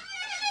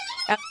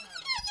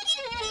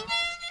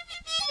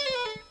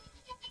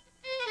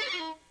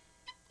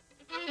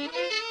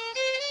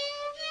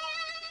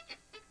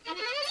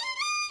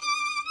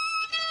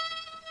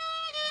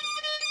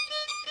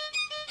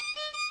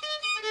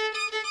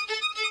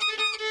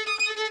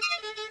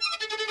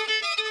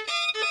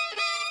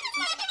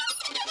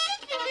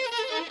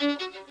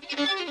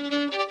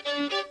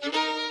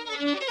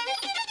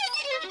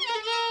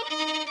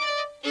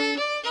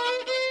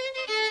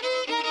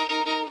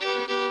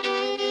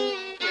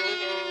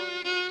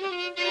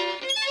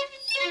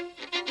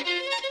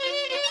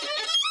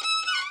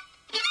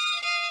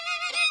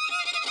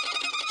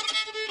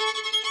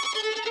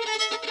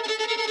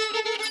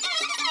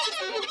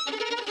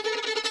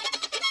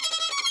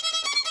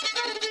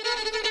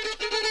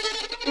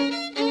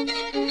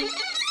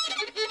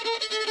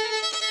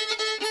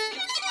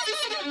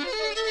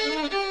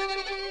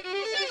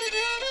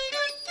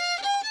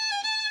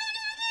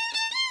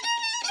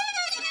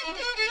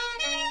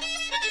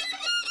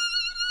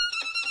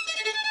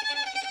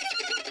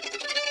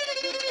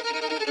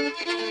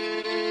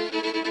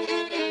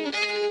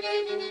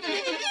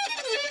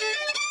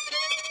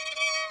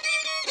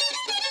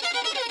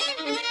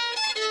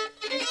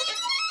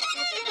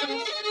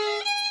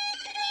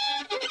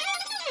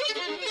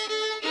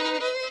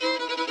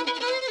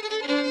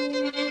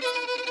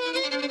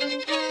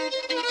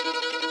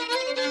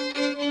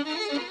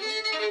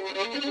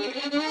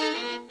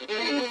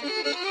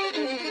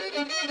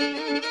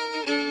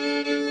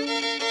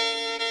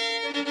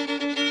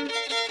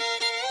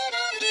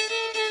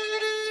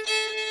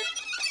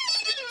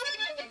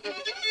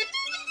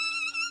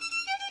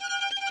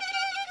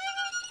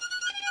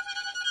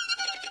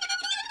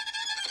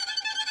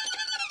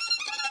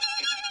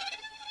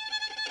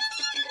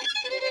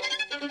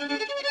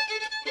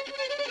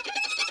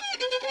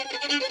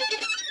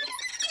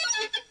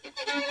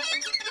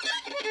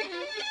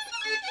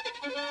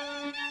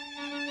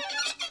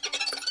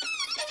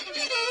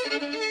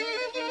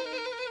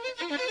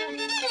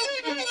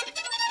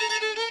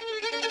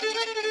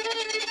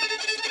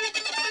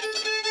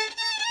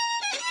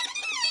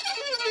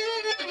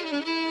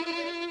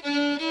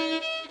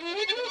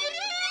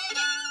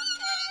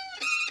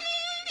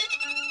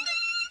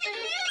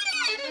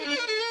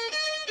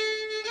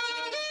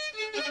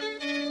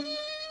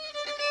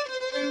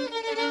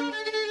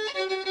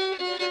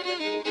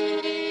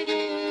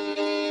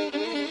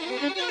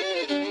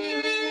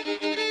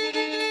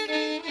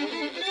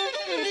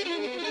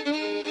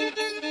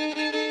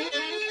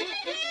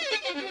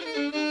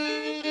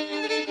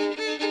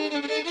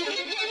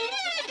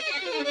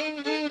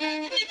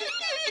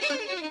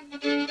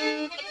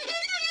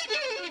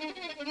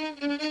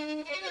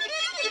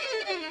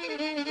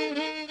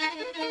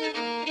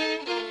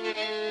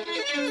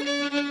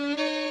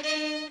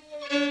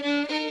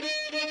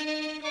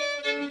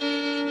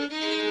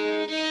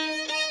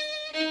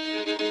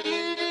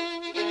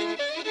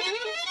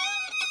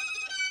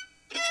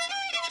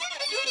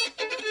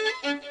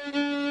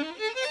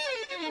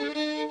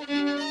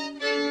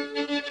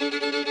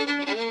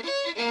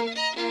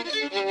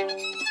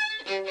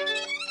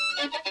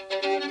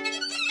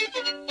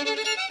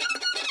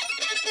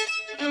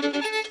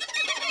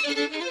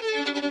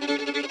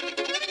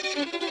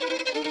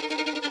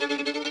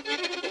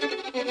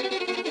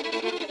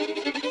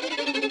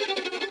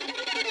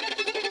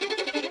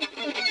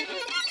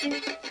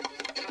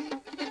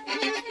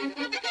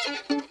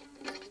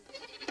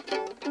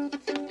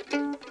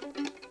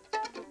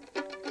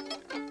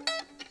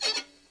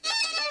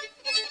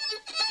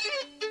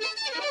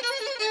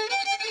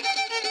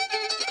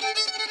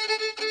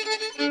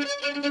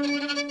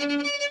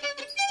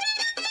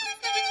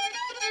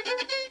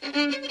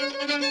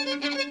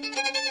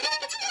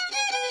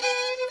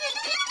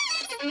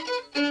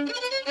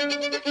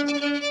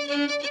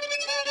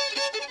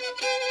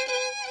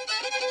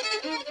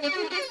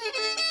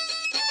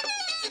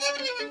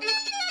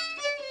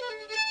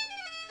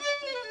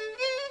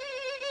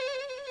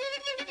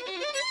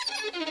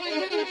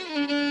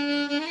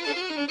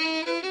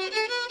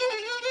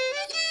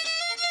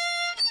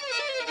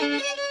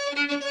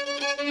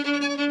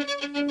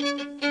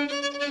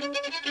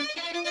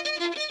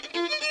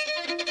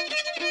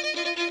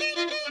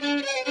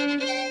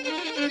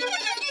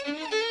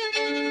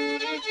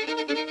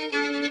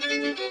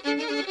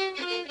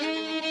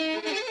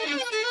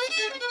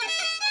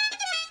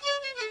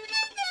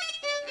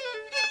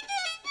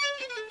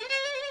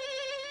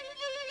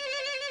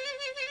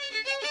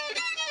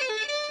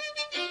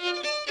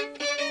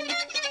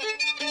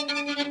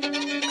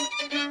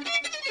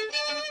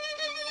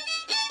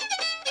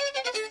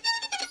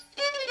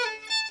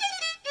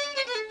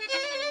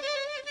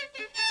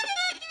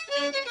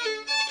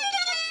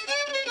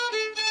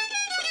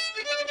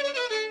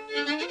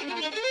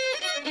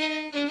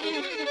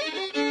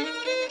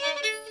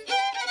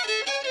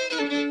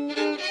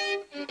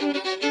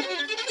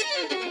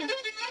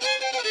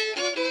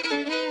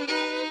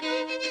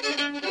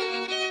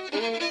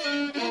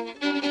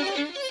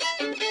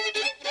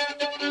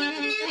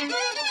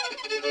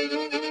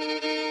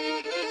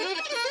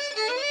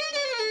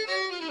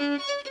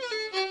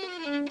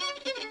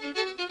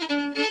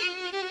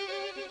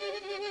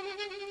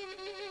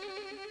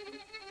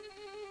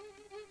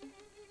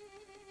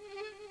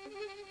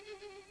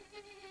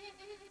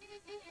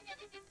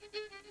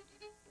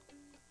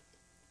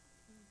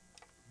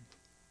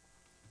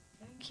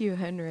 Thank you,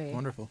 Henry.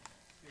 Wonderful.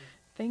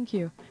 Thank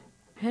you,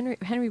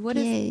 Henry. What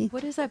Yay.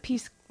 is that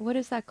piece? What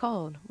is that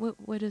called?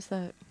 What is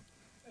that?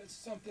 It's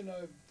something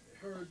I've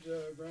heard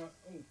around.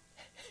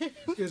 Oh,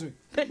 excuse me.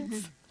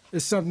 Thanks.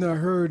 It's something I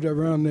heard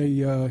around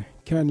the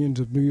canyons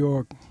of New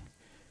York,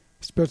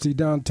 especially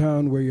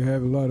downtown, where you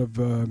have a lot of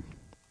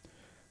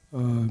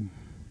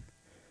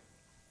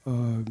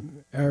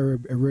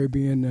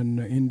Arabian, and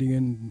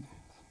Indian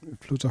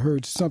flutes. I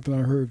heard something.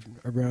 I heard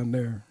around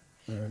there.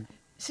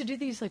 So do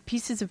these like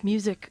pieces of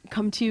music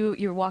come to you?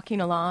 You're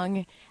walking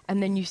along,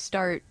 and then you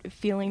start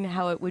feeling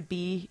how it would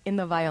be in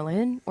the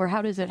violin, or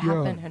how does it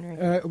happen, Henry?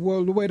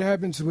 Well, the way it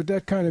happens with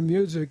that kind of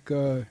music,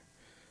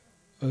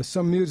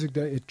 some music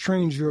that it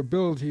trains your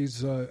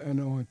abilities,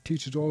 and it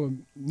teaches all the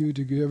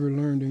music you ever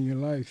learned in your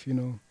life. You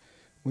know,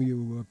 when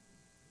you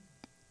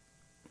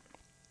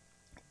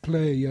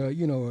play,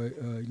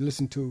 you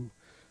listen to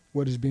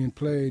what is being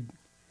played.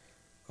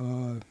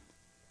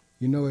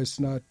 You know it's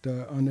not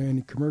under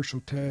any commercial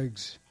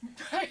tags,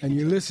 and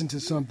you listen to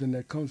something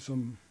that comes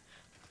from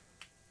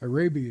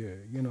Arabia,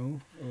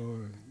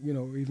 or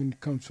even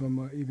comes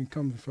from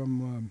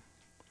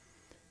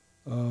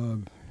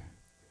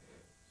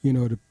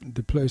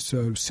the place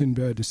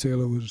Sinbad the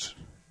sailor was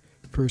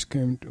first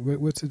came.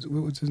 What was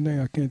his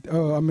name? I can't.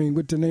 Oh, I mean,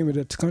 what's the name of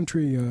that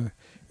country?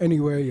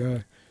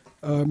 Anyway,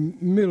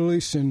 Middle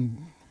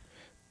Eastern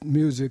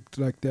music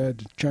like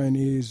that,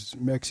 Chinese,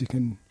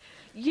 Mexican.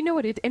 You know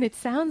what? It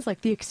sounds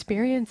like the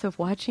experience of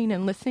watching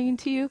and listening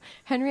to you,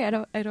 Henry. I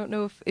don't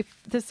know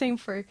if the same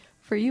for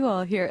you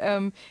all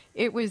here.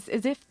 It was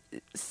as if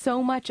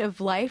so much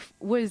of life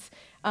was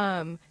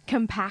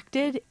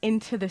compacted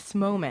into this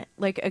moment,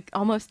 like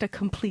almost a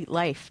complete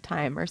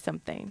lifetime or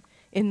something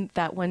in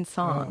that one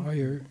song. I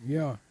hear.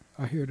 Yeah,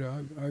 I hear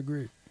that. I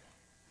agree.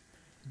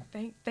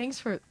 Thanks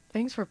for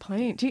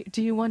playing.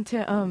 Do you want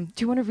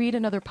to read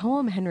another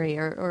poem, Henry,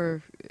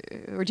 or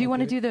do you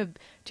want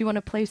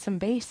to play some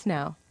bass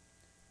now?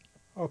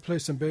 I'll play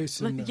some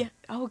bass. Yeah.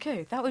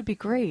 Okay, that would be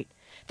great.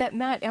 That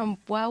Matt,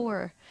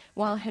 while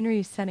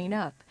Henry's setting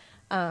up,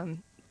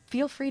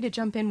 feel free to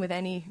jump in with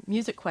any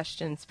music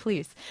questions,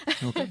 please.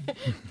 Okay.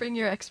 Bring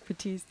your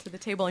expertise to the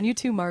table, and you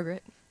too,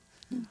 Margaret.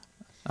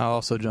 I'll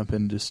also jump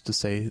in just to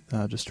say,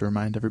 just to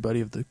remind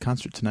everybody of the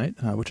concert tonight,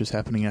 which is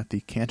happening at the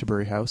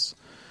Canterbury House,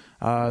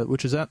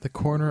 which is at the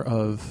corner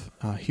of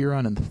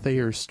Huron and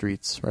Thayer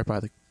Streets, right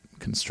by the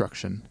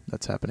construction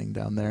that's happening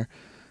down there.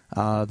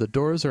 The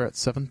doors are at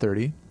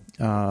 7:30,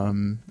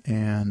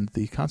 and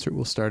the concert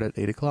will start at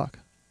 8 o'clock.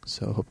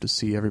 So hope to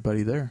see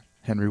everybody there.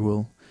 Henry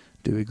will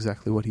do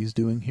exactly what he's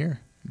doing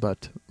here,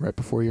 but right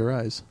before your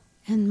eyes.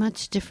 And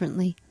much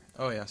differently.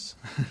 Oh, yes.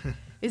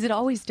 Is it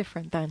always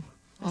different then?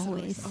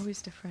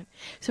 Always different.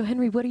 So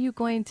Henry, what are you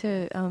going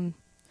to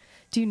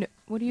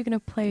what are you going to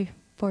play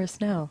for us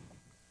now?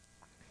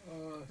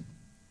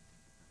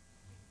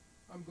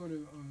 I'm going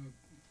to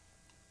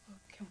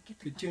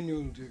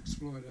continue to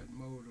explore that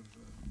mode of.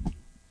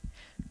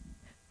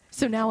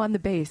 So now on the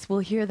bass, we'll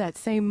hear that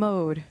same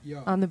mode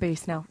on the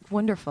bass now.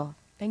 Wonderful.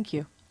 Thank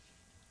you.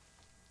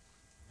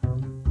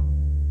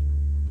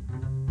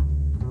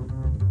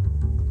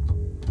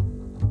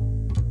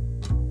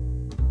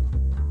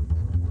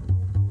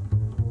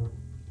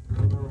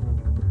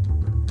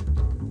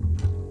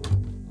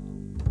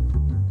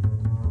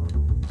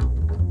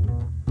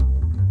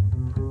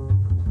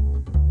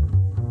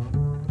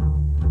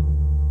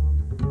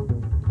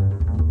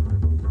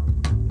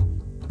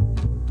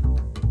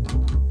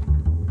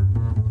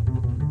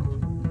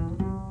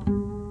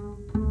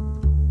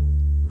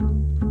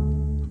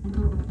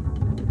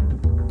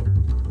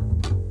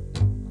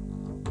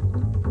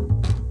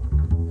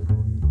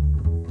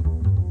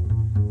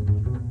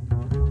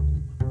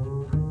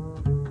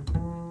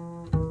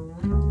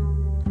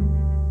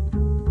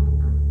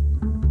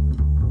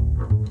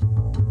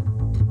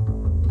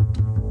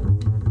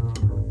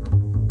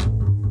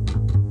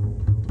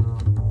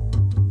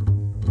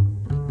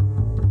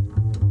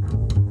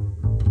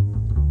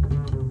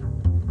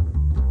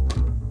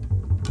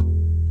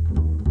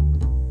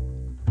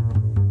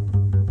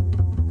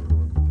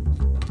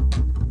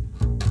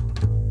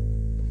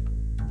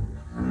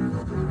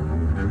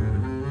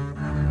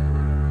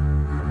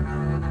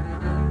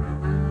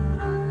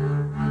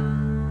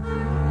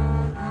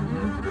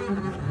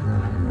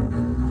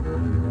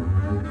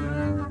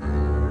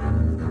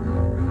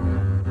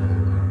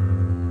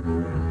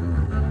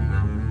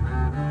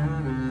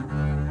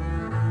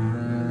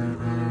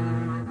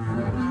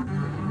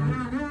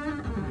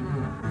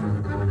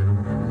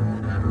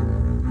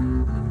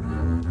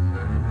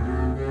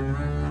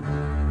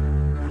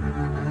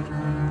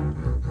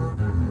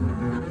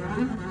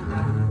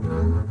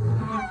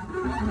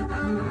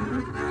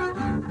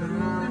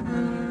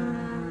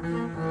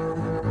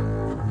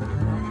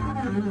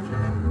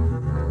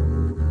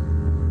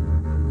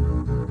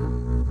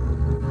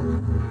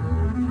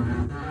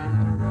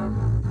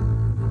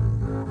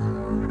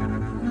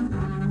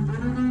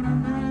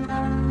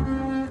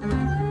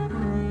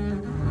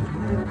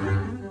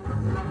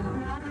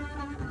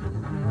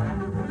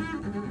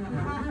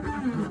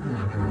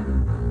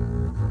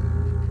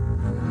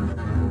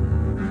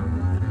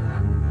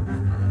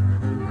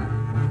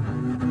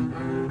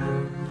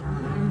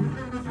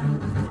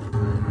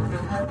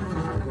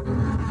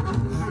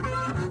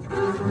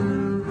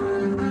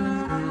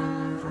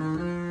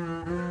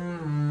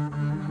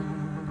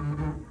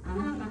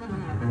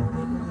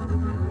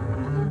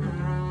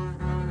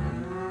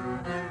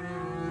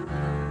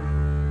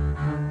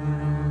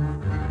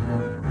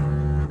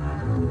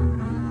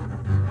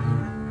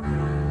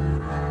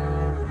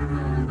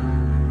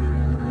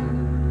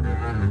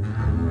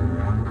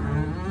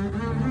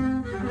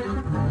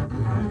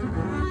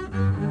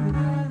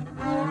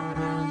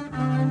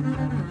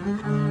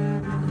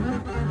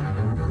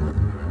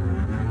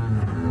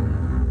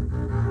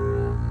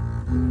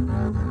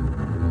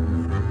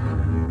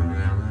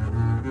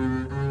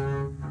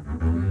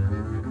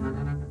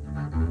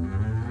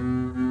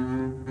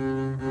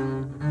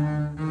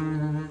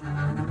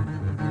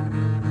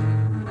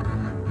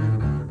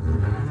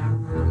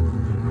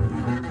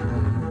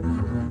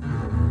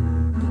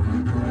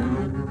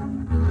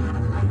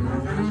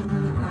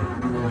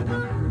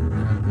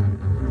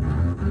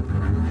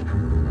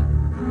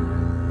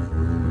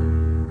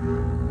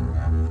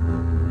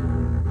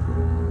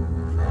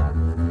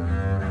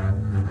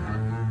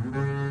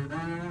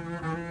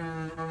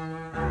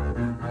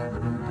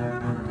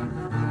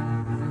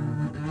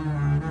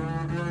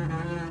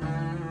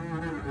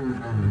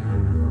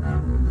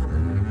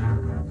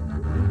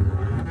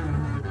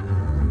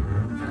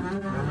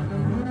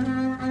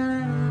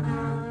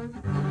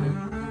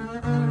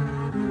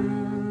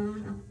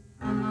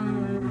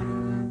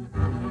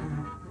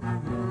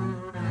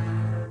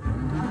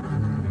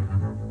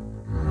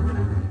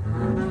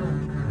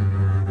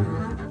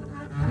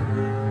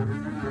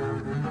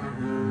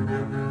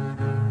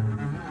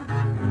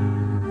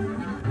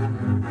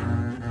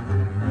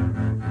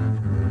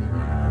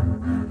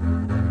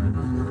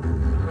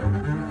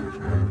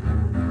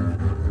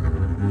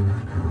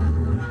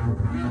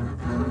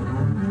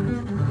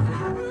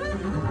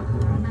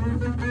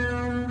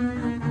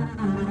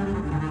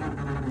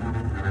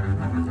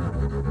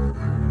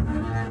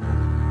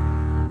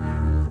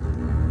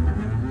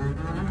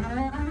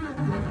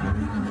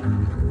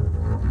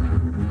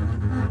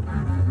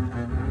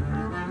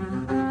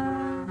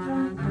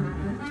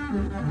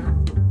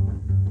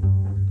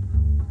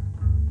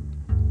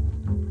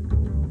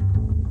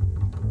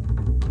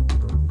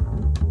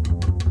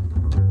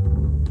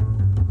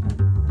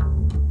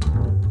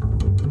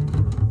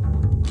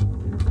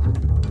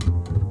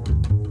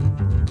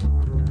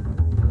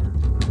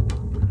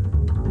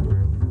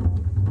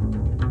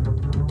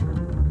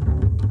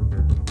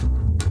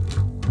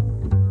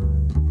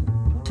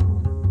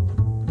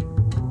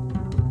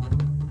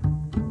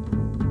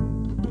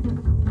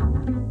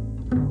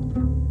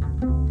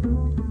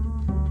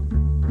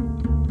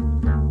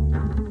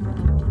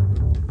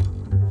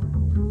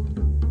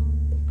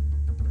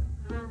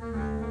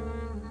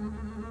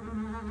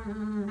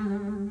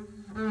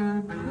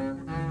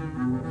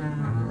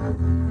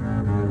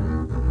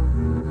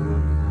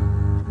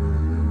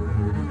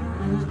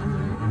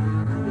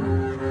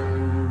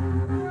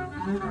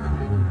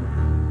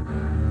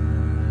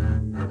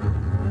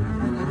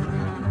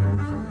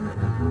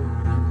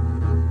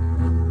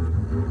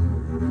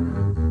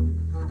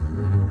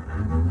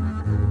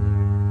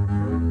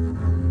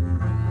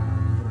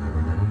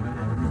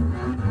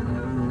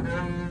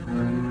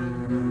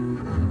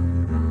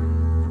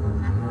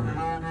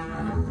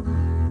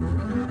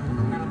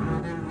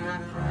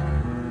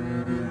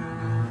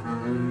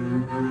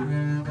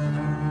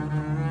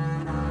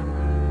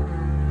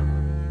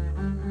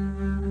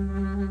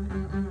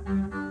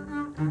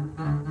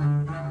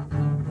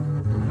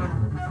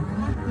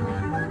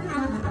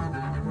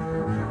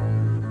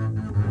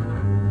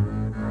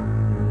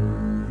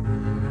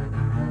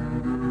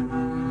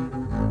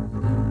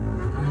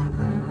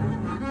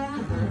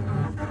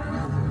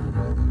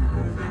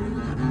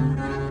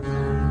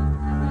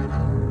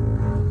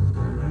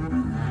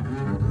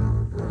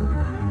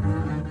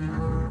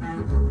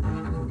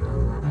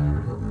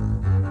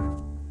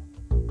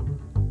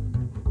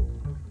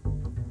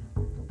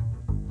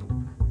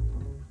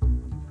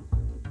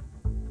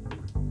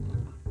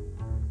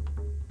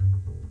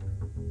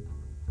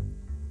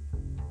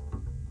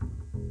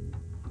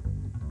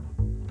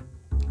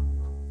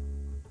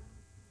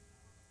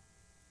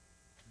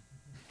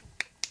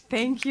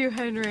 Thank you,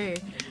 Henry.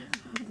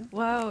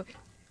 Wow.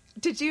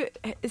 Did you?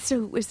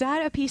 So was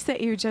that a piece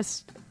that you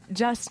just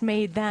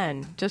made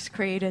then, just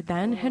created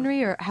then,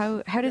 Henry, or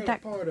how did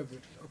that?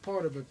 A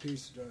part of a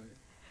piece that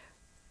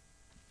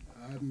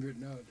I haven't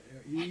written out.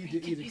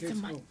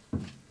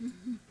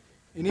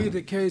 In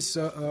either case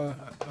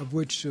of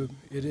which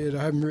it is,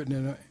 I haven't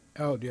written it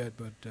out yet,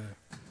 but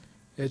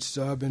it's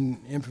I've been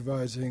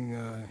improvising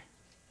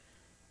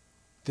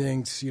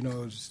things,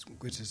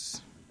 which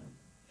is.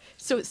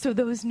 So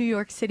those New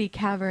York City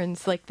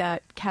caverns, like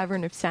that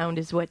cavern of sound,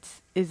 is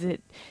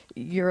it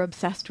you're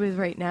obsessed with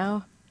right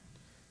now?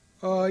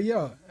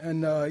 Yeah,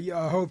 and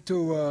I hope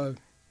to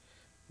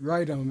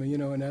write them,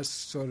 and that's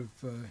sort of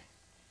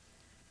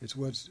it's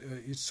what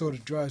it sort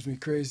of drives me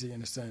crazy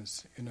in a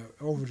sense,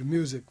 over the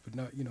music, but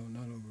not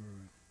not over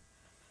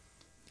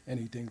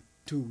anything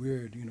too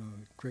weird,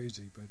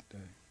 crazy, but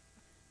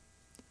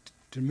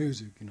to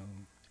music,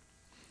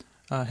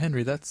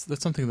 Henry, that's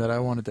something that I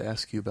wanted to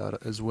ask you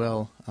about as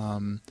well.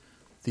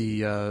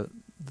 The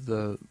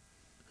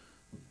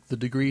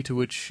degree to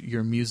which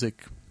your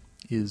music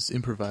is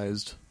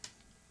improvised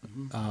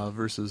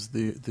versus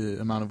the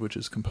amount of which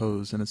is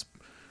composed, and it's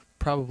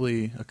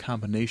probably a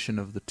combination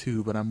of the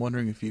two. But I'm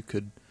wondering if you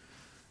could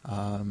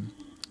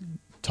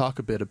talk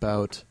a bit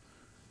about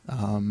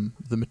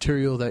the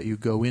material that you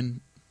go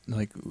in,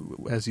 like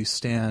as you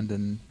stand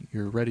and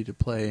you're ready to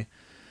play.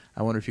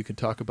 I wonder if you could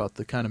talk about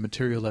the kind of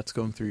material that's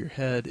going through your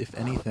head, if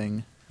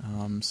anything.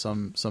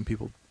 Some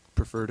people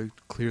prefer to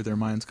clear their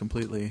minds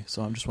completely,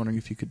 so I'm just wondering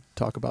if you could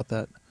talk about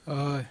that.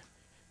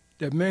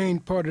 The main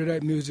part of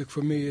that music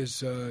for me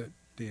is the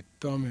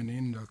thumb and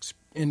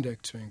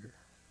index finger.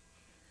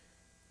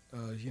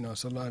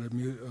 It's a lot of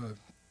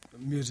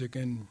music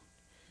in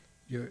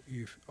your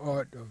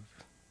art of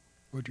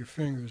what your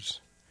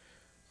fingers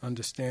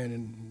understand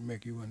and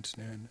make you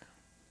understand.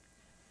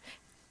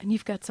 And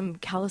you've got some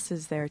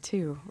calluses there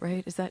too,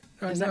 right? Is that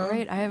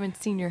right? I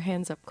haven't seen your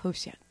hands up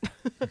close yet.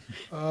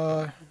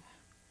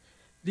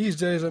 These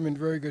days I'm in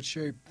very good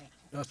shape.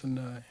 Nothing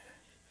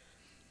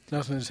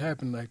has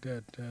happened like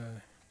that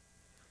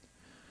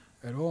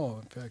at all.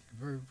 In fact,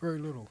 very, very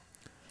little.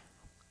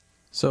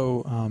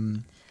 So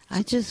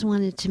I just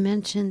wanted to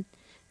mention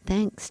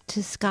thanks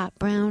to Scott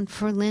Brown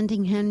for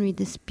lending Henry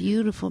this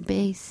beautiful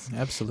bass.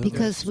 Absolutely.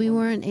 Because we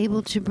weren't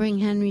able to bring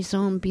Henry's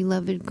own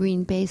beloved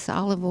green bass,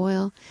 Olive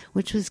Oil,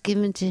 which was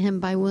given to him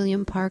by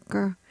William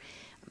Parker,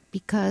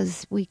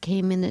 because we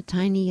came in a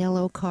tiny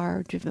yellow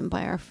car driven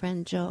by our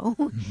friend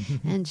Joe,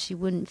 and she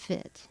wouldn't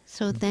fit.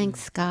 So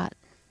thanks, Scott.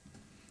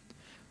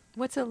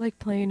 What's it like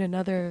playing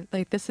another,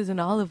 like this is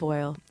an Olive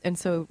Oil, and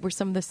so were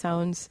some of the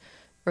sounds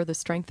or the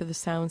strength of the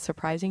sound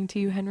surprising to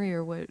you, Henry,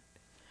 or what?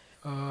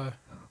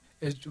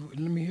 Let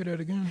me hear that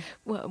again.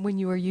 Well, when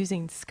you were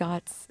using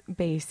Scott's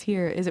bass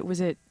here, was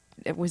it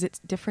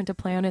different to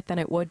play on it than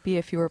it would be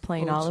if you were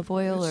playing Olive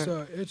Oil?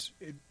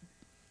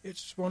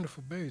 It's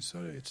wonderful bass.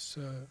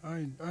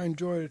 I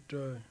enjoy it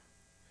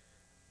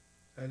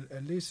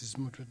at least as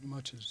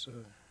much as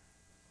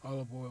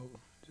Olive Oil.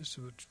 It's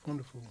a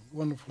wonderful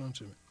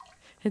instrument.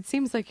 It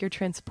seems like you're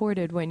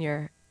transported when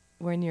you're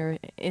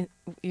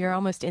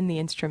almost in the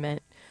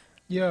instrument.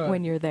 Yeah.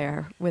 When you're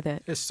there with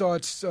it. It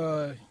starts.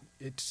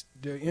 It's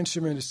the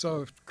instrument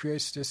itself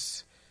creates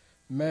this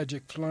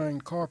magic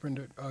flying carpet,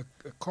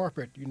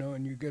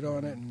 and you get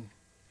on it and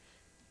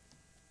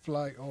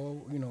fly.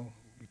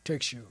 It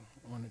takes you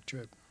on a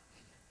trip.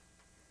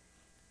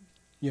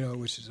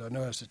 Which is I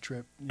know it's a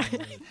trip.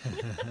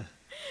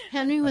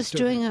 Henry was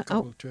doing a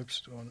couple of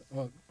trips on.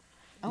 No,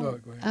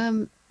 go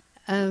ahead.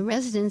 A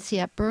residency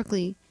at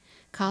Berklee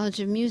College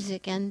of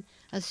Music, and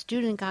a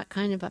student got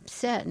kind of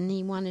upset, and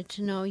he wanted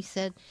to know. He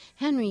said,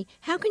 "Henry,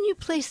 how can you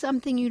play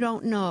something you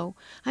don't know?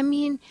 I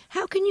mean,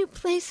 how can you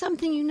play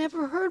something you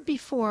never heard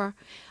before?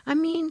 I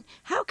mean,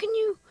 how can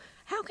you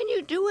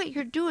do what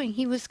you're doing?"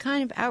 He was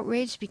kind of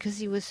outraged because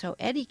he was so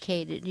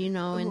educated,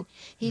 and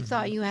he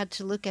thought you had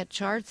to look at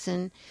charts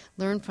and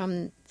learn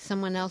from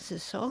someone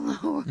else's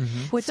solo.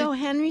 So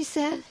Henry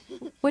said,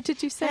 "What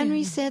did you say?"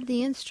 Henry said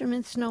the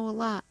instruments know a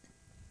lot.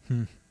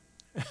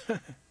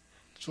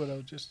 That's what I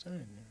was just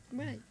saying.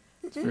 Right.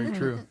 It's very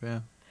true,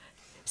 yeah.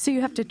 So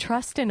you have to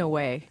trust in a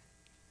way,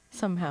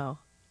 somehow,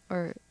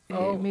 or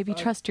maybe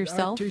trust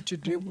yourself? I teach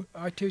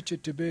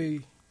it to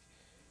be,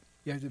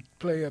 you have to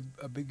play a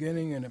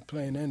beginning and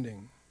play an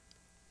ending.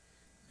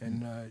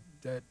 And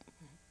that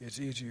is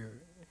easier,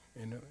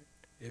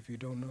 if you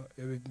don't know.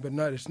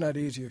 It's not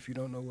easy if you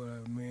don't know what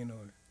I mean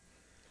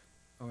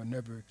or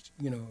never,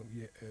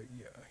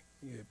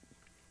 it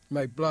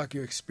might block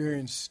your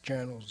experience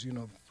channels,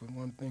 for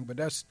one thing. But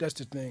that's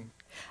the thing.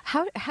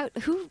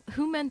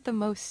 Who meant the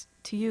most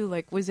to you?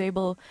 Like,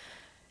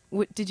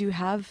 did you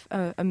have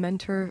a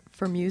mentor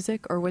for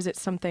music, or was it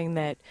something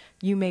that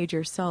you made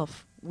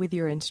yourself with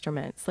your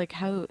instruments? Like,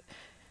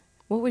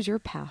 what was your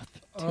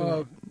path to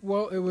it?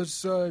 Well, it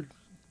was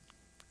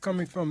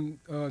coming from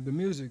the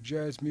music,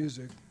 jazz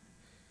music,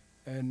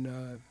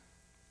 and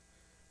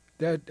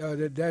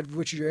that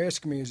which you're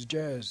asking me is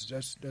jazz.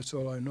 That's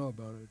all I know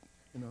about it.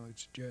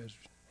 It's jazz.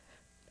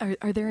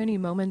 Are there any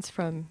moments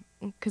from,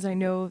 because I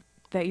know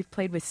that you've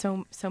played with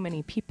so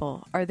many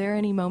people, are there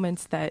any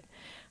moments that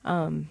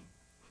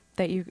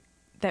that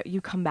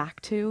you come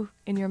back to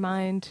in your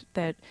mind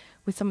that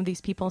with some of these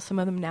people, some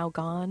of them now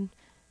gone,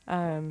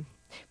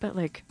 but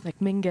like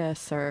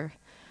Mingus or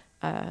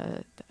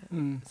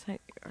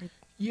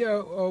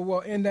yeah, well,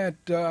 in that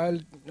I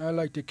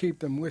like to keep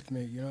them with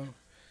me, you know.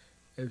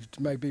 It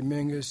might be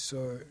Mingus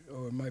or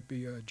it might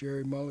be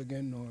Jerry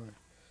Mulligan or,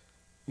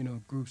 you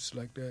know, groups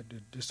like that.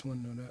 This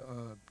one,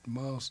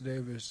 Miles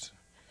Davis.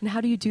 And how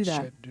do you do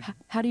that?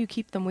 How do you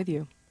keep them with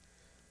you?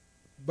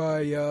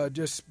 By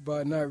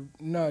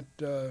not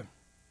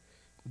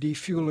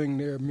defueling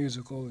their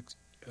musical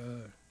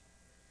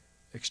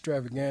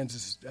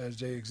extravaganzas as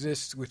they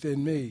exist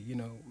within me, you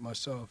know,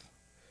 myself.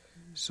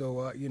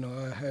 So you know,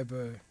 I have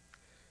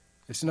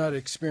it's not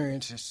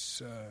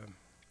experience,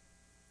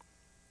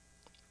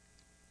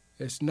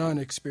 it's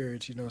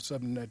non-experience, you know,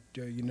 something that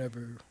you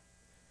never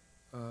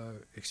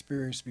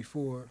experienced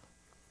before,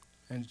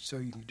 and so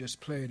you can just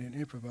play it in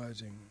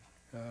improvising.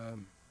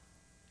 And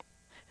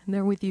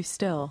they're with you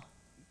still?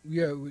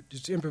 Yeah,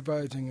 just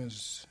improvising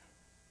is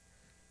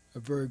a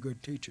very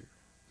good teacher.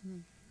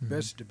 Mm-hmm.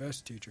 The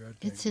best teacher, I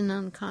think. It's an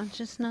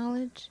unconscious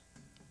knowledge?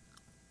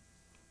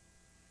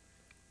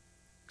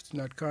 It's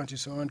not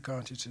conscious or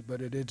unconscious,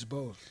 but it is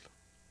both.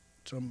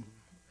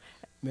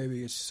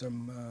 Maybe it's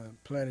some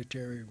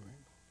planetary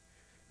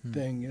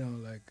thing, you know,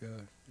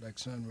 like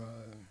Sun Ra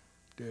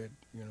did,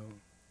 you know.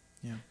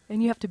 Yeah.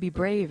 And you have to be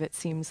brave, it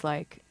seems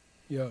like,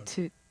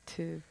 to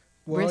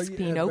risk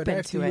being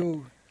open to it.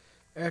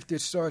 After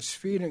it starts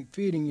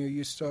feeding you,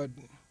 you start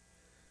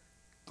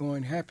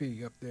going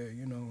happy up there,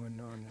 you know,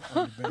 and on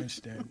the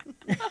bandstand.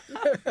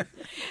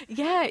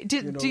 Yeah.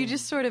 Do you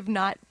just sort of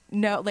not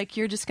know, like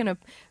you're just going to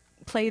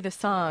play the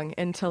song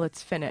until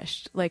it's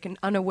finished, like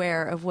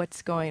unaware of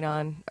what's going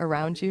on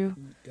around you?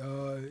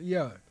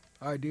 Yeah,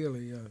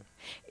 ideally, yeah.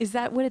 Is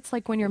that what it's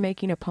like when you're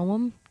making a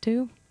poem,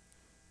 too?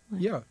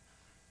 Yeah,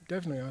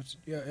 definitely.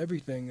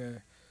 Everything.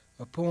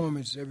 A poem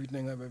is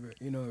everything I've ever,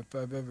 you know, if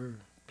I've ever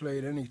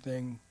played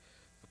anything,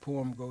 the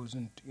poem goes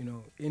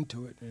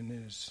into it, and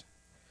is,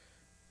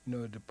 you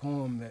know, the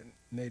poem that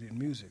made it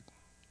music.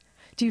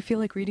 Do you feel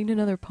like reading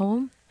another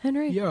poem,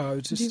 Henry? Yeah, I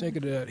was just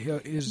thinking of that.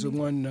 Here's the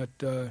one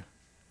that.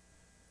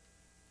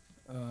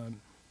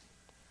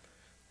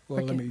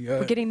 Well,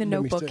 we're getting the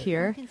notebook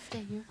here. You can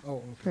stay here.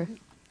 Oh, okay.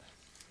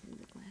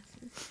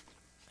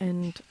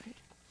 And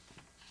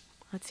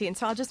let's see. And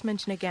so I'll just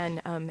mention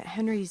again,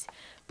 Henry's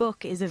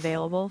book is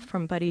available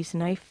from Buddy's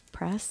Knife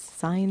Press,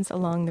 Signs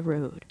Along the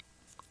Road.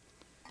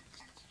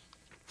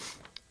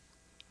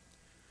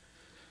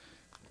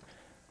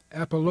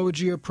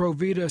 Apologia Pro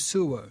Vita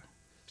Sua,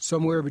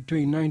 somewhere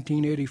between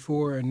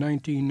 1984 and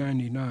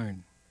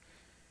 1999.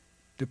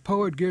 The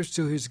poet gives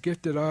to his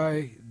gifted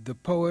eye the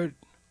poet,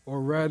 or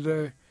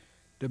rather,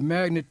 the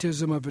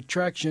magnetism of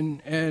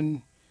attraction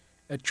and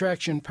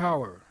attraction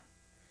power.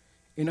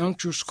 In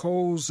unctuous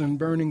coals and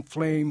burning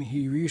flame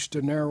he reached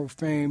a narrow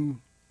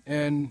fame,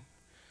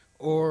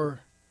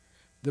 or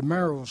the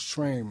marrow's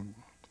frame,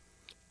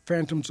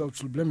 phantoms of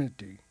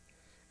sublimity.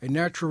 A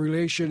natural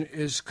relation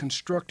is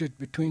constructed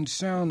between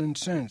sound and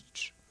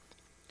sense.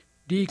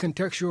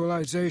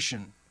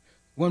 Decontextualization.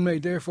 One may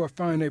therefore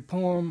find a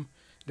poem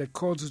that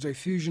causes a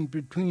fusion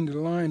between the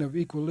line of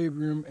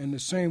equilibrium and the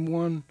same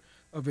one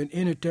of an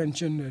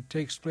inattention that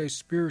takes place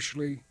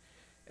spiritually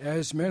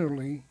as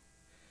mentally,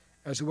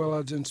 as well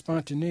as in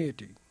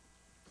spontaneity.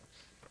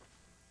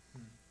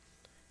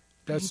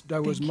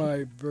 That was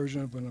my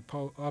version of an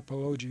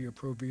apologia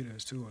pro vita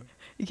sua.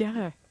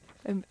 Yeah,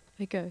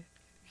 like a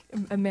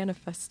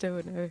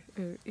manifesto.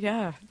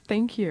 Yeah,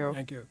 thank you.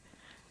 Thank you.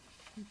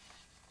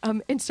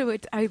 And so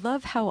I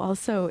love how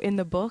also in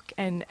the book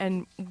and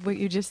what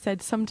you just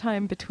said,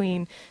 sometime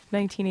between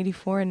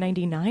 1984 and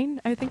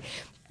 99, I think.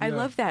 I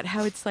love that,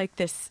 how it's like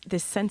this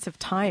sense of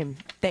time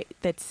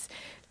that's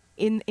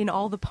in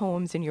all the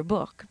poems in your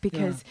book,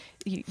 because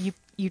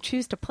you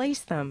choose to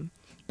place them,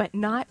 but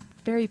not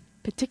very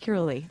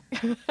particularly.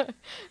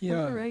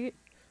 Yeah. Right?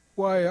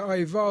 Why I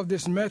evolved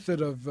this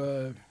method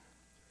of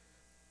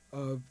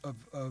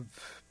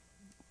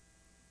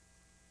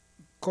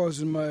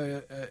causing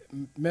my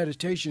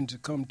meditation to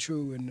come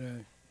true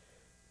in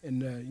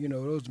you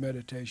know, those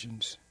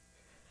meditations,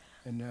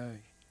 and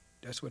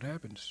that's what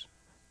happens.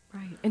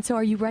 Right. And so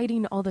are you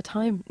writing all the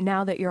time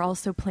now that you're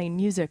also playing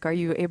music? Are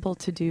you able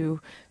to do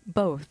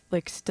both,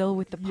 like still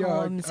with the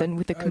poems and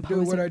with the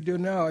composing? What I do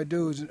now, I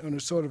do is on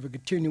a sort of a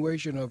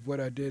continuation of what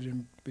I did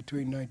in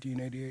between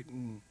 1988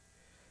 and,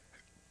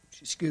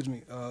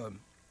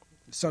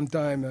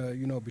 sometime,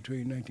 you know,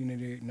 between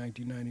 1988 and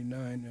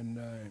 1999,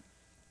 and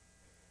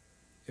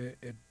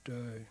it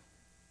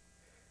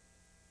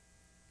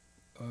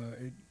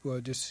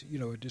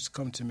just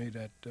come to me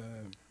that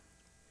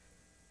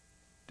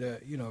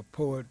you know,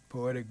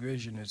 poetic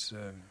vision is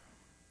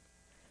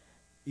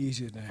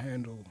easier to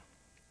handle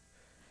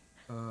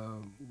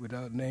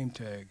without name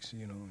tags,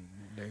 you know,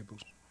 and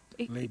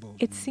labels.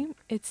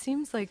 It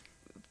seems like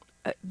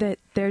that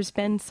there's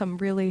been some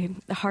really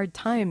hard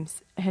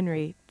times,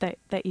 Henry,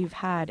 that you've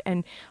had,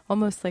 and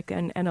almost like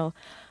a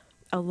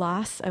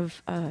loss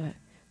of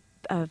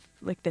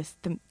like this,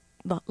 the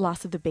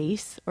loss of the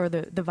bass or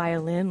the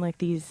violin, like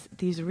these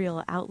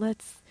real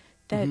outlets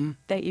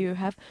that you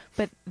have,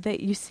 but that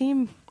you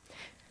seem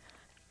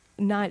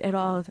not at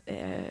all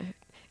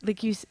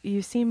like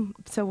you seem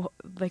so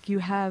like you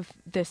have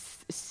this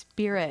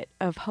spirit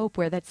of hope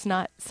where that's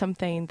not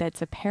something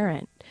that's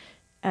apparent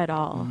at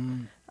all.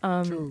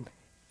 True.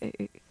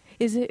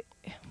 Is it?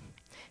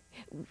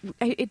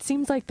 It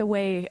seems like the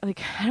way,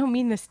 like, I don't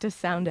mean this to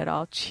sound at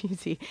all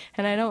cheesy,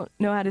 and I don't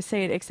know how to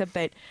say it except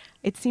that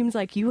it seems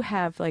like you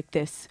have like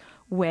this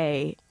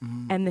way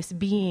and this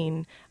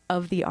being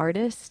of the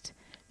artist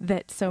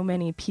that so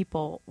many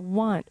people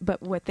want,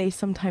 but what they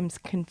sometimes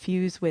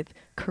confuse with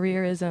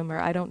careerism or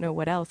I don't know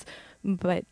what else. But